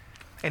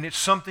 And it's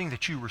something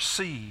that you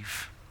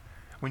receive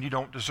when you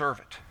don't deserve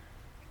it.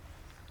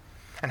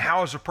 And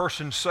how is a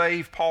person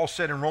saved? Paul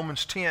said in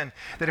Romans 10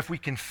 that if we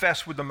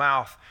confess with the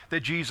mouth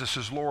that Jesus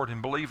is Lord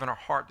and believe in our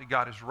heart that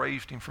God has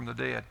raised him from the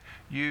dead,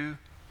 you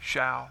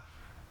shall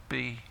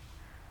be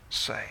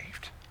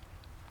saved.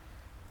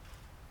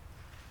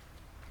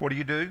 What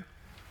do?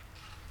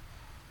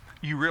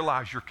 You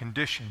realize your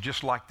condition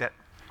just like that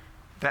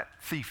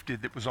thief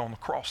did that was on the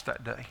cross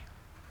that day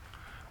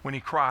when he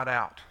cried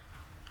out,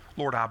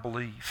 Lord, I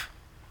believe.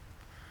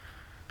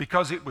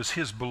 Because it was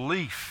his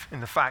belief in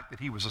the fact that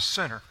he was a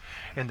sinner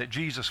and that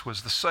Jesus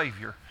was the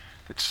Savior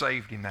that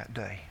saved him that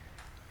day.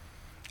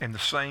 And the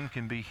same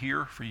can be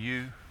here for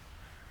you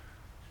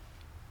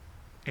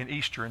in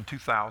Easter in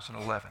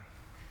 2011.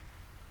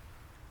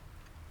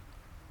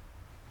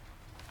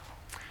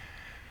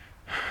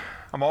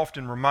 I'm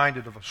often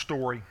reminded of a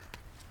story,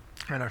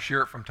 and I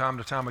share it from time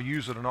to time. I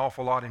use it an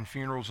awful lot in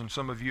funerals, and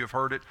some of you have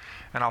heard it,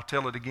 and I'll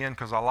tell it again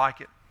because I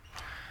like it.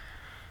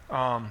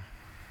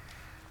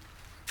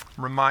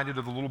 Reminded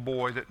of the little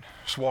boy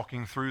that's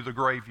walking through the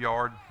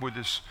graveyard with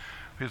his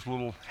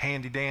little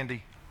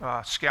handy-dandy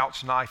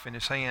scout's knife in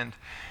his hand,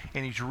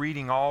 and he's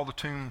reading all the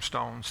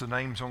tombstones, the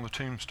names on the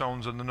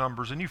tombstones and the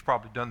numbers. And you've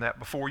probably done that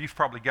before. You've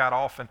probably got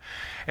off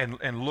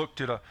and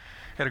looked at a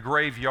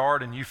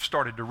graveyard, and you've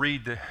started to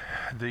read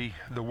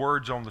the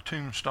words on the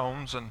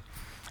tombstones, and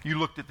you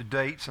looked at the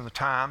dates and the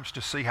times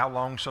to see how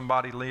long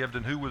somebody lived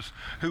and who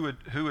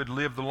had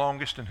lived the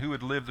longest and who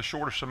had lived the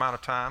shortest amount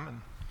of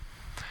time.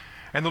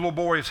 And the little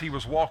boy, as he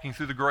was walking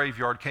through the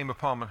graveyard, came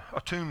upon a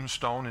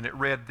tombstone, and it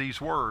read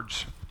these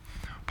words: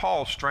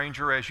 Paul,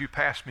 stranger, as you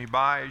pass me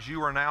by, as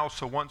you are now,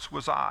 so once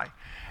was I.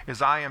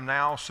 As I am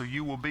now, so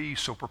you will be,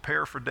 so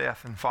prepare for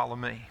death and follow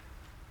me.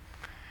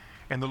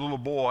 And the little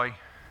boy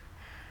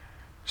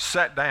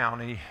sat down,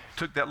 and he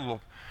took that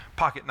little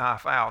pocket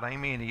knife out,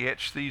 and he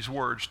etched these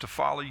words: to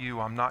follow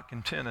you, I'm not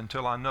content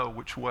until I know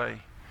which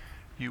way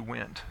you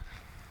went.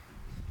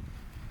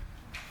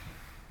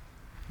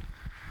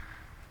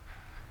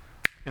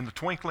 In the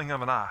twinkling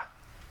of an eye,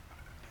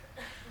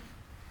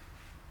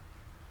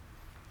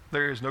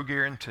 there is no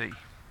guarantee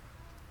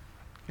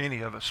any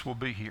of us will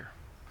be here.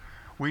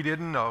 We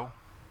didn't know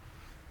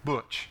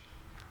Butch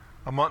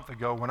a month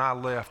ago when I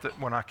left, that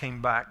when I came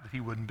back, that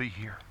he wouldn't be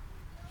here.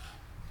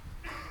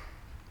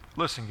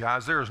 Listen,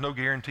 guys, there is no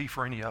guarantee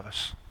for any of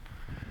us.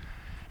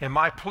 And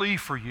my plea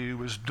for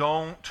you is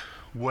don't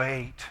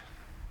wait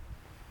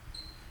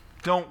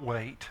Don't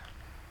wait.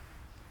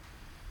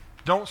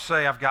 Don't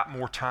say, I've got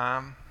more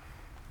time.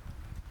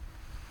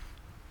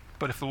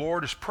 But if the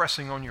Lord is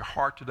pressing on your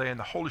heart today and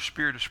the Holy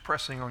Spirit is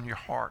pressing on your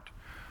heart,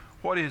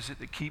 what is it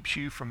that keeps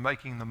you from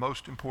making the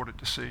most important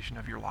decision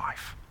of your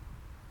life?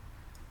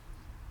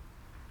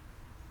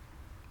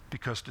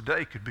 Because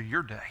today could be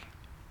your day.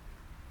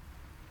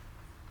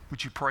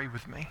 Would you pray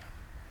with me?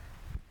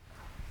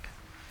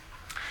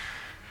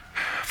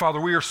 Father,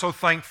 we are so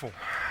thankful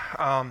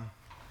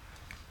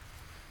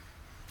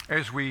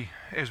as we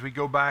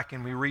go back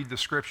and we read the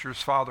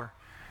Scriptures, Father.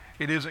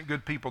 It isn't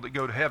good people that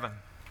go to heaven.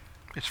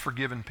 It's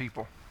forgiven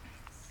people.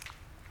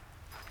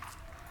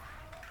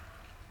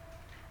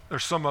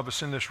 There's some of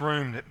us in this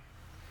room that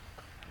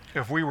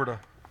if we were to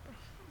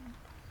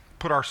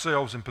put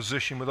ourselves in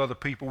position with other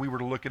people, we were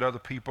to look at other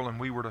people and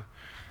we were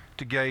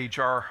to gauge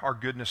our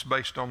goodness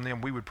based on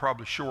them, we would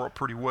probably shore up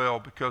pretty well,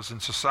 because in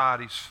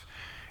society's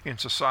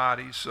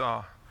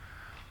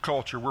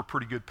culture, we're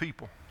pretty good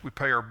people. We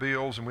pay our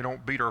bills and we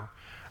don't beat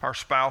our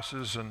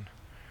spouses,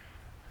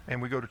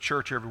 and we go to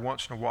church every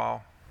once in a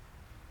while.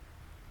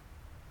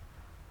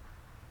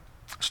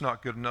 It's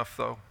not good enough,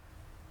 though.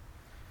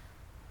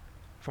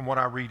 From what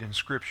I read in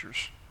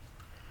Scriptures,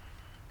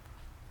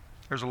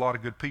 there's a lot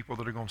of good people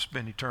that are going to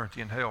spend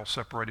eternity in hell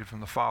separated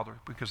from the Father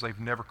because they've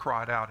never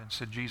cried out and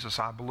said, Jesus,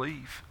 I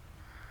believe.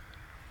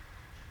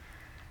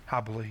 I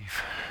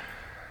believe.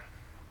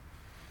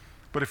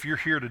 But if you're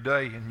here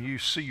today and you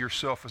see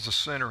yourself as a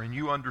sinner and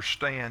you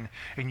understand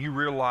and you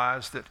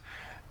realize that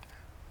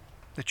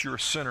you're a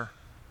sinner,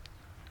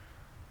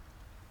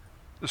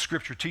 the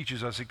Scripture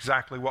teaches us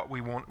exactly what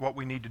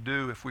we need to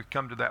do if we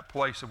come to that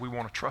place that we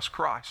want to trust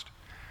Christ.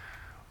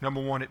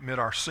 Number one, admit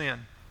our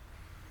sin.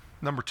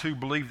 Number two,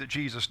 believe that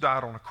Jesus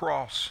died on a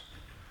cross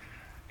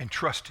and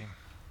trust Him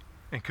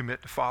and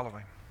commit to follow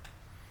Him.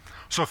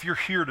 So if you're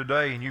here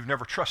today and you've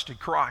never trusted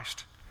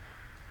Christ,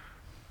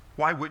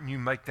 why wouldn't you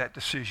make that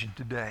decision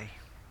today?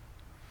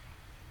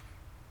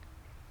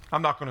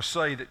 I'm not going to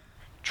say that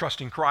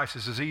trusting Christ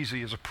is as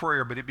easy as a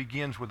prayer, but it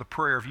begins with a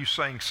prayer of you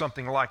saying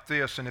something like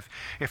this. And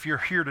if you're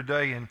here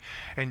today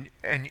and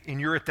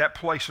you're at that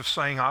place of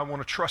saying, I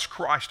want to trust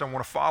Christ, I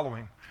want to follow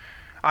Him,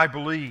 I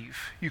believe,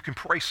 you can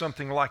pray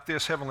something like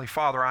this: Heavenly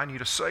Father, I need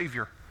a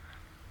Savior.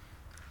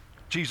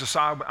 Jesus,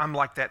 I'm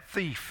like that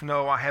thief.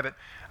 No, I haven't.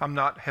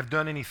 Have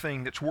done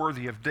anything that's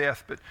worthy of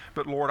death.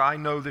 But Lord, I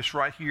know this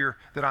right here,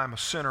 that I'm a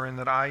sinner and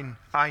that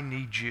I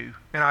need You,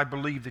 and I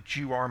believe that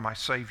You are my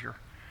Savior.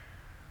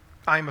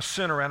 I am a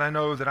sinner, and I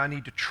know that I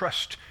need to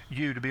trust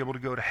You to be able to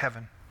go to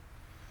heaven.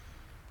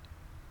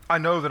 I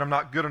know that I'm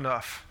not good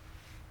enough,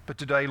 but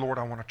today, Lord,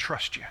 I want to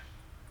trust You.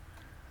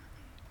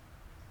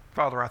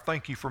 Father, I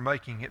thank You for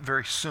making it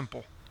very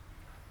simple.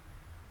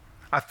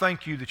 I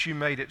thank You that You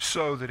made it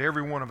so that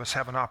every one of us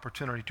have an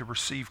opportunity to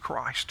receive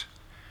Christ,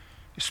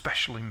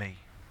 especially me.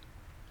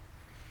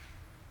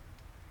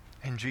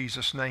 In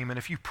Jesus' name. And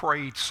if you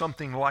prayed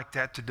something like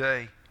that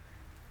today,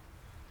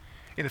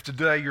 and if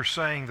today you're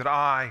saying that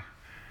I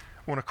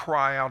want to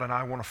cry out and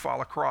I want to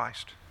follow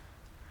Christ,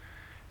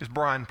 as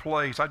Brian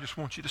plays, I just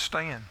want you to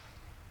stand.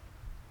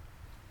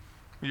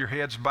 With your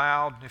heads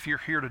bowed, if you're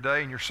here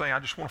today and you're saying, I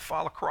just want to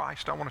follow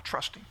Christ, I want to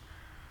trust Him,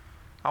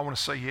 I want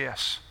to say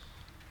yes.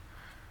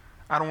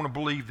 I don't want to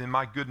believe in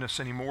my goodness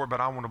anymore, but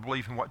I want to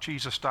believe in what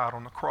Jesus died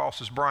on the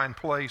cross. As Brian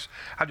plays,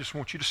 I just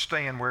want you to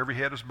stand where every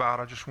head is bowed.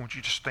 I just want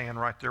you to stand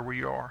right there where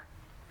you are.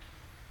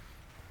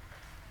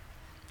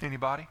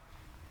 Anybody?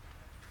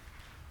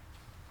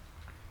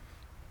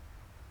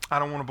 I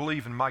don't want to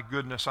believe in my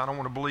goodness. I don't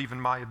want to believe in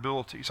my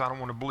abilities. I don't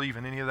want to believe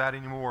in any of that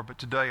anymore. But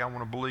today I want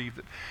to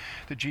believe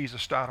that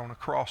Jesus died on the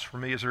cross for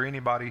me. Is there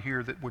anybody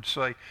here that would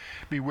say,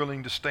 be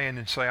willing to stand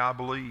and say, I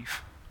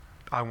believe,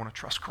 I want to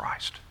trust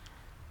Christ?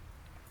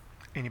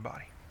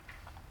 Anybody?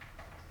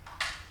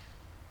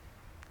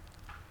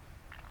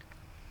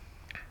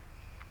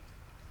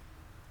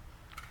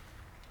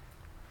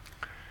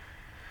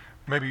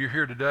 Maybe you're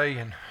here today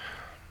and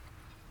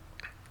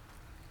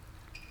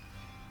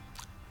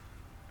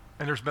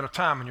there's been a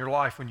time in your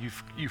life when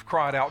you've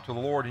cried out to the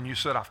Lord and you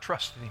said, I've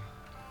trusted Him.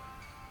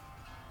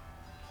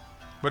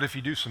 But if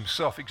you do some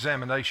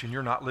self-examination,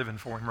 you're not living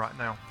for Him right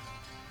now.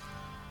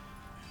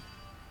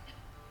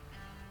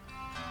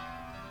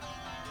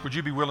 Would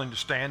you be willing to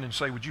stand and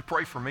say, would you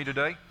pray for me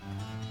today?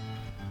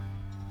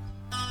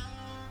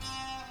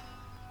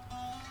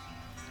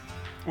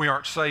 We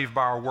aren't saved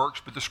by our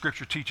works, but the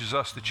Scripture teaches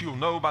us that you'll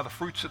know by the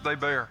fruits that they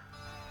bear.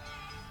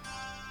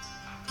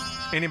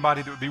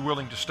 Anybody that would be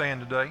willing to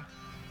stand today?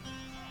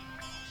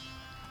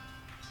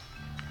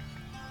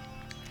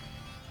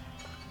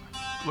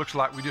 Looks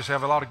like we just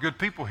have a lot of good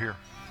people here.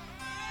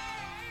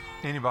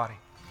 Anybody?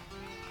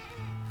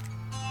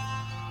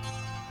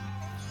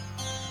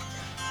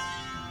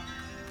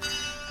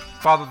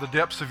 Father, the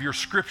depths of Your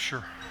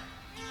Scripture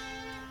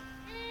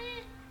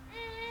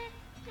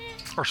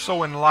are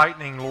so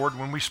enlightening, Lord,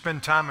 when we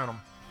spend time in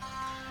them.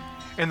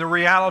 And the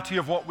reality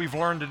of what we've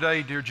learned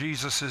today, dear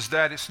Jesus, is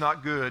that it's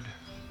not good.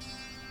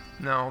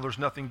 No, there's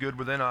nothing good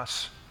within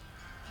us.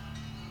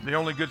 The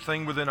only good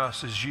thing within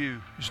us is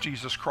you, is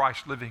Jesus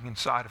Christ living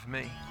inside of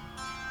me.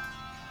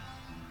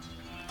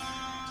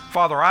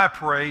 Father, I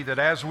pray that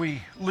as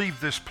we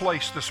leave this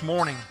place this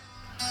morning,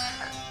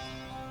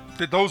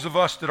 that those of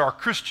us that are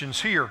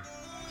Christians here,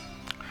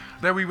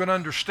 that we would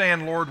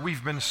understand, Lord,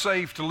 we've been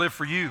saved to live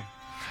for you.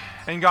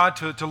 And God,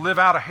 to live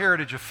out a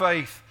heritage of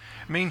faith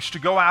means to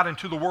go out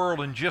into the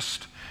world and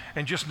just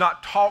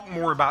not talk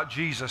more about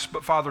Jesus,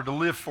 but Father, to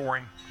live for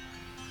Him.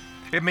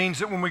 It means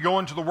that when we go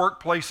into the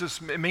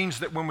workplaces, it means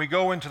that when we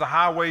go into the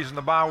highways and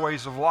the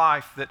byways of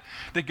life,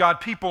 that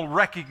God, people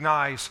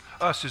recognize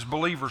us as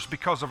believers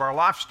because of our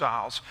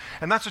lifestyles.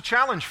 And that's a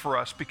challenge for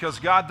us because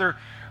God, their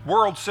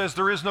world says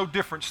there is no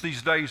difference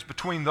these days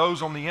between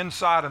those on the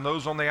inside and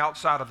those on the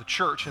outside of the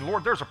church. And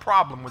Lord, there's a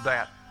problem with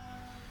that.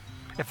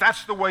 If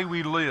that's the way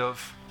we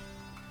live,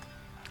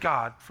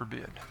 God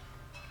forbid.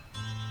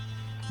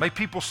 May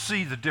people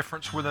see the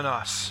difference within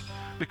us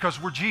because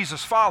we're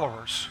Jesus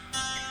followers.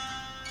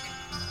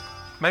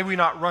 May we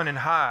not run and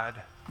hide,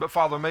 but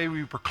Father, may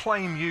we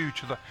proclaim you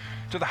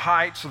to the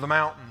heights of the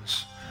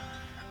mountains,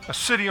 a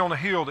city on a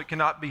hill that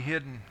cannot be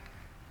hidden.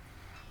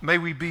 May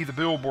we be the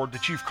billboard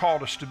that you've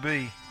called us to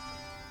be.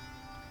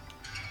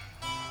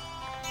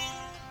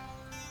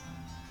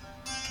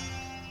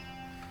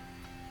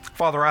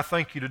 Father, I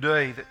thank you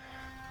today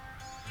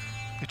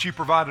that you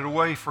provided a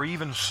way for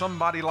even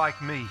somebody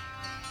like me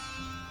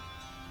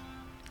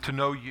to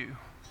know you,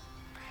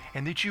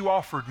 and that you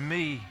offered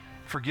me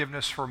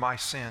forgiveness for my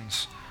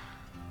sins.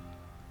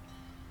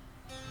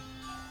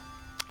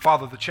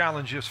 Father, the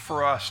challenge is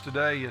for us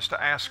today is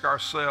to ask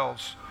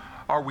ourselves,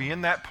 are we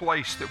in that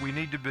place that we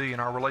need to be in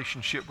our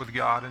relationship with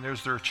God? And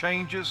is there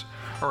changes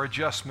or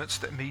adjustments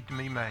that need to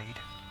be made?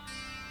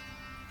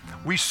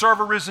 We serve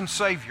a risen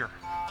Savior,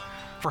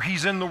 for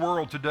He's in the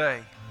world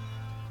today.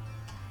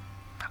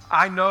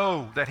 I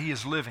know that He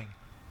is living,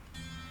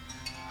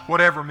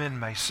 whatever men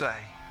may say.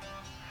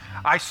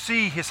 I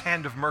see His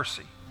hand of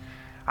mercy.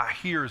 I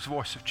hear His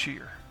voice of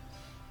cheer.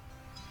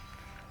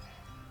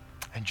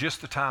 And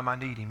just the time I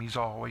need Him, He's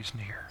always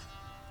near.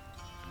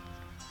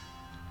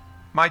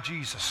 My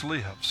Jesus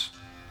lives.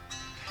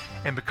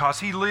 And because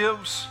He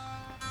lives,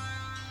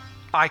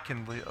 I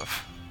can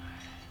live.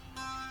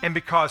 And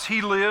because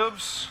He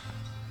lives,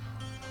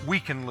 we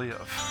can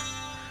live.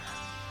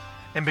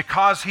 And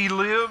because He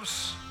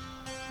lives,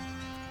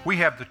 we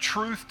have the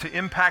truth to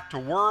impact a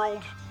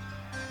world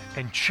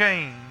and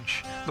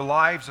change the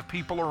lives of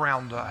people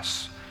around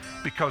us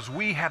because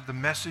we have the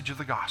message of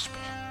the gospel.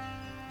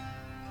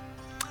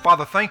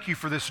 Father, thank you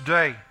for this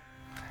day.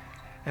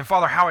 And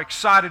Father, how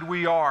excited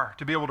we are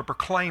to be able to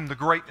proclaim the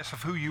greatness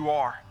of who you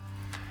are.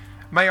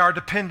 May our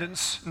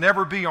dependence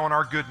never be on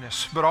our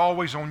goodness, but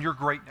always on your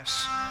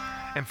greatness.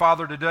 And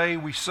Father, today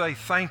we say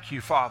thank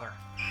you, Father.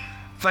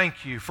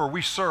 Thank you, for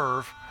we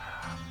serve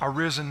a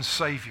risen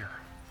Savior.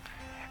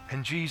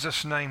 In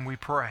Jesus' name we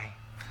pray.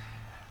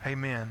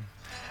 Amen.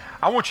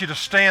 I want you to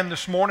stand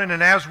this morning,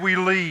 and as we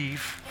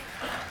leave,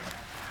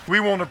 we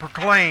want to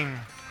proclaim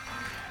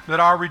that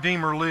our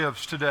Redeemer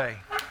lives today.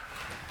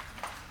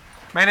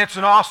 Man, it's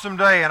an awesome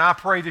day, and I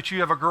pray that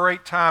you have a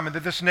great time, and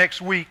that this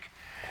next week,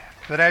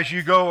 that as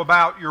you go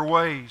about your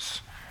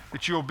ways,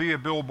 that you'll be a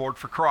billboard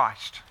for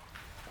Christ.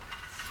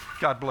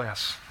 God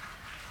bless.